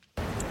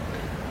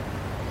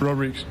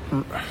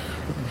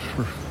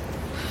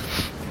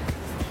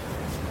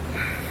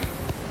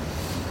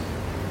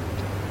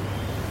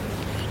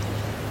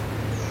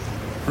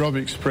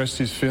 Robbie expressed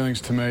his feelings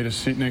to me to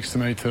sit next to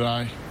me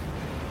today.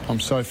 I'm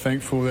so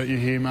thankful that you're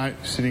here, mate,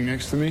 sitting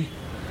next to me.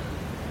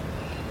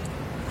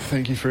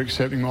 Thank you for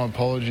accepting my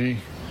apology.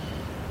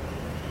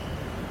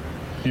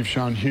 You've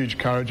shown huge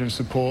courage and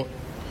support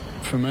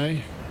for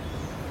me.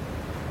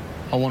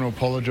 I want to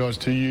apologise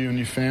to you and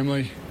your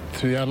family,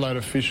 to the Adelaide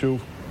official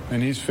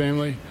and his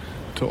family,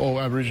 to all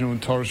Aboriginal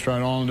and Torres Strait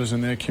Islanders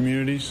and their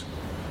communities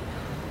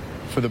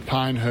for the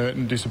pain, hurt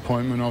and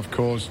disappointment I've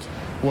caused.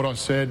 What I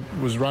said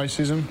was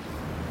racism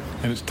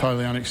and it's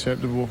totally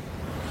unacceptable.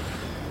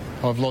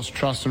 I've lost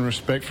trust and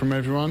respect from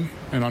everyone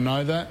and I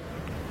know that,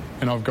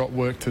 and I've got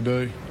work to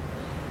do.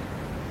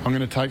 I'm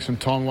going to take some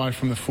time away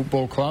from the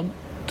football club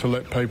to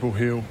let people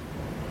heal.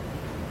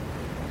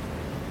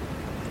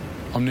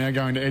 I'm now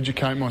going to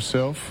educate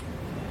myself,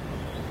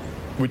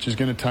 which is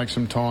going to take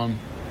some time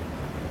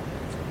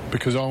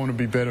because I want to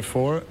be better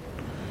for it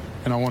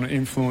and I want to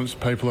influence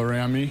people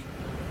around me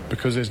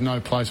because there's no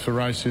place for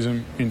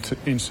racism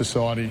in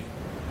society.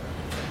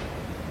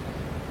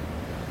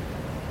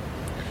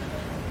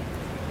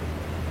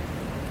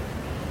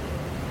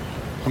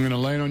 I'm going to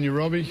lean on you,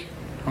 Robbie.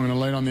 I'm going to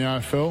lean on the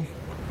AFL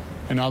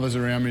and others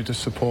around me to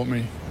support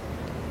me.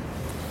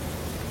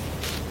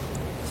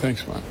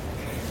 Thanks, mate.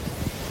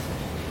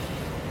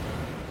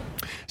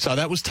 So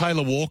that was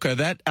Taylor Walker.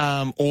 That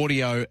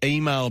audio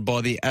emailed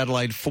by the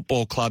Adelaide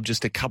Football Club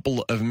just a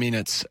couple of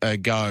minutes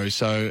ago.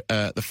 So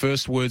the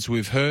first words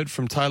we've heard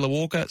from Taylor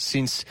Walker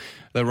since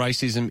the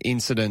racism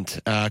incident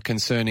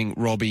concerning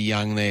Robbie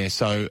Young there.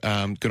 So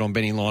good on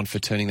Benny Lyon for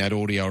turning that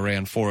audio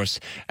around for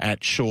us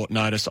at short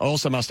notice. I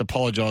also must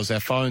apologise. Our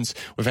phones,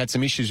 we've had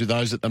some issues with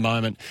those at the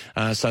moment.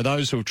 So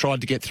those who have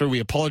tried to get through, we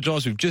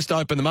apologise. We've just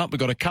opened them up. We've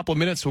got a couple of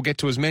minutes. We'll get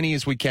to as many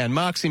as we can.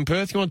 Mark's in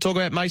Perth. You want to talk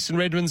about Mason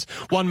Redmond's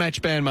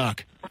one-match ban,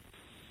 Mark?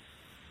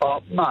 Oh,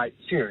 mate,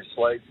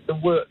 seriously,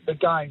 the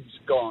game's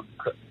gone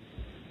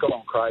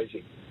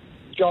crazy.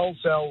 Joel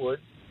Selwood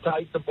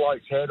takes the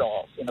bloke's head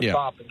off in a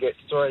bump and gets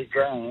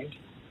 $3,000.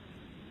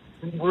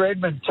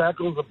 Redmond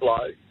tackles the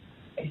bloke.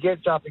 He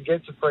gets up and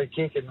gets a free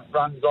kick and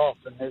runs off,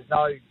 and there's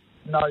no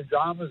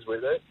dramas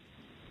with it.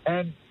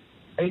 And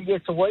he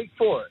gets a week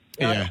for it.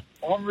 You know,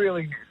 I'm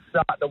really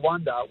starting to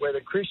wonder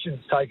whether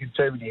Christian's taken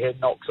too many head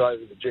knocks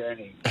over the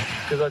journey.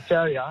 Because I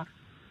tell you,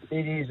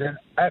 it is an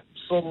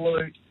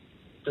absolute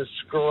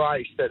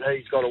disgrace that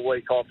he's got a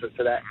week off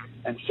for that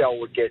and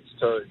Selwood gets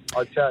two.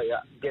 I tell you,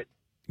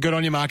 Good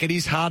on you, Mark. It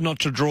is hard not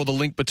to draw the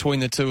link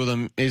between the two of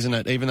them, isn't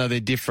it? Even though they're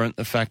different,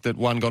 the fact that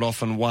one got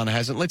off and one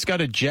hasn't. Let's go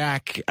to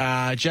Jack.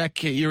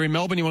 Jack, you're in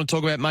Melbourne. You want to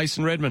talk about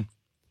Mason Redmond?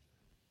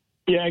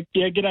 Yeah,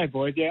 g'day,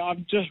 boys. Yeah, I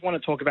just want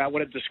to talk about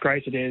what a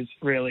disgrace it is,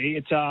 really.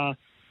 It's the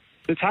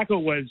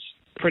tackle was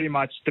pretty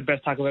much the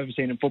best tackle I've ever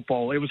seen in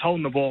football. It was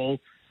holding the ball,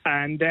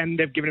 and then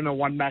they've given him a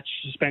one-match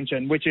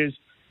suspension, which is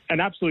an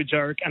absolute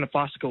joke and a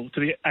farcical to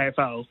the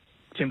AFL,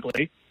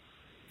 simply.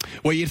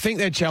 Well, you'd think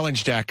they'd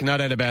challenge, Jack, no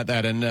doubt about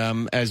that, and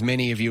as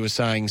many of you are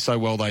saying, so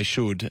well they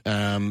should,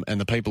 and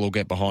the people will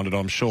get behind it,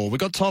 I'm sure. We've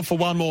got time for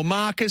one more.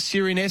 Marcus,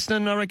 you're in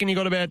Essendon. I reckon you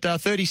got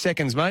about 30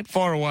 seconds, mate.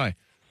 Fire away.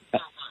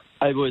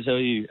 Hey, boys, how are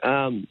you?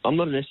 I'm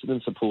not an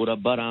Essendon supporter,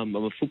 but I'm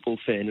a football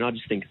fan, and I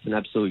just think it's an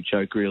absolute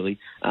joke, really.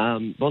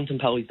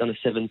 Bontempelli's done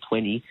a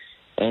 7.20,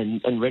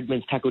 and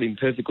Redmond's tackled him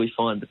perfectly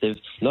fine, but they've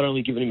not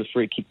only given him a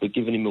free kick, but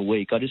given him a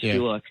week. I just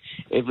feel like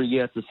every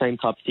year it's the same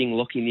type of thing.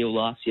 Lockie Neal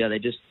last year,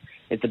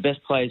 it's the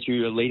best players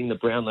who are leading the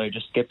Brownlow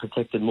just get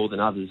protected more than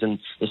others, and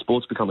the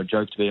sport's become a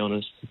joke, to be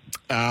honest.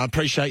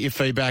 Appreciate your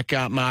feedback,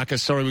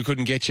 Marcus. Sorry we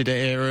couldn't get you to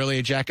air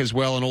earlier, Jack, as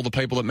well, and all the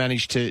people that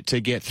managed to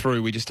get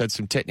through. We just had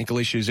some technical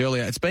issues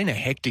earlier. It's been a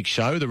hectic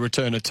show, the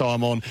return of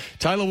Time On.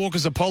 Taylor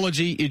Walker's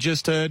apology, you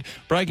just heard.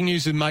 Breaking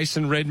news with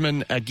Mason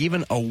Redmond,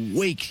 given a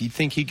week. You'd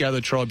think he'd go to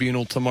the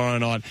tribunal tomorrow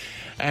night.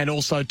 And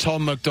also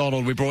Tom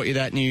McDonald, we brought you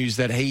that news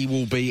that he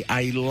will be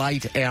a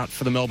late out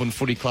for the Melbourne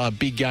Footy Club.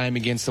 Big game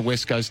against the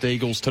West Coast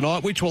Eagles tonight.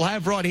 which we'll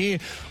have right here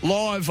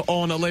live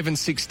on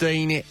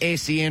 11:16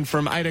 SEN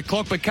from 8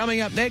 o'clock. But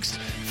coming up next,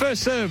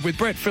 First Serve with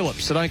Brett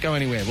Phillips. So don't go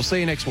anywhere. We'll see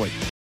you next week.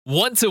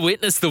 Want to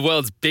witness the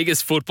world's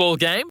biggest football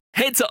game?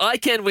 Head to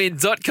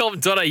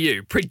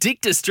iCanWin.com.au,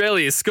 predict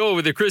Australia's score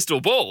with a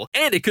crystal ball,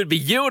 and it could be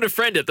you and a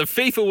friend at the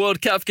FIFA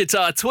World Cup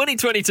Qatar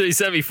 2022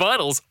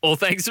 semi-finals, all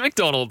thanks to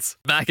McDonald's.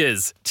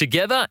 Maccas,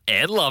 together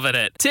and loving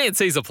it.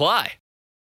 TNCs apply.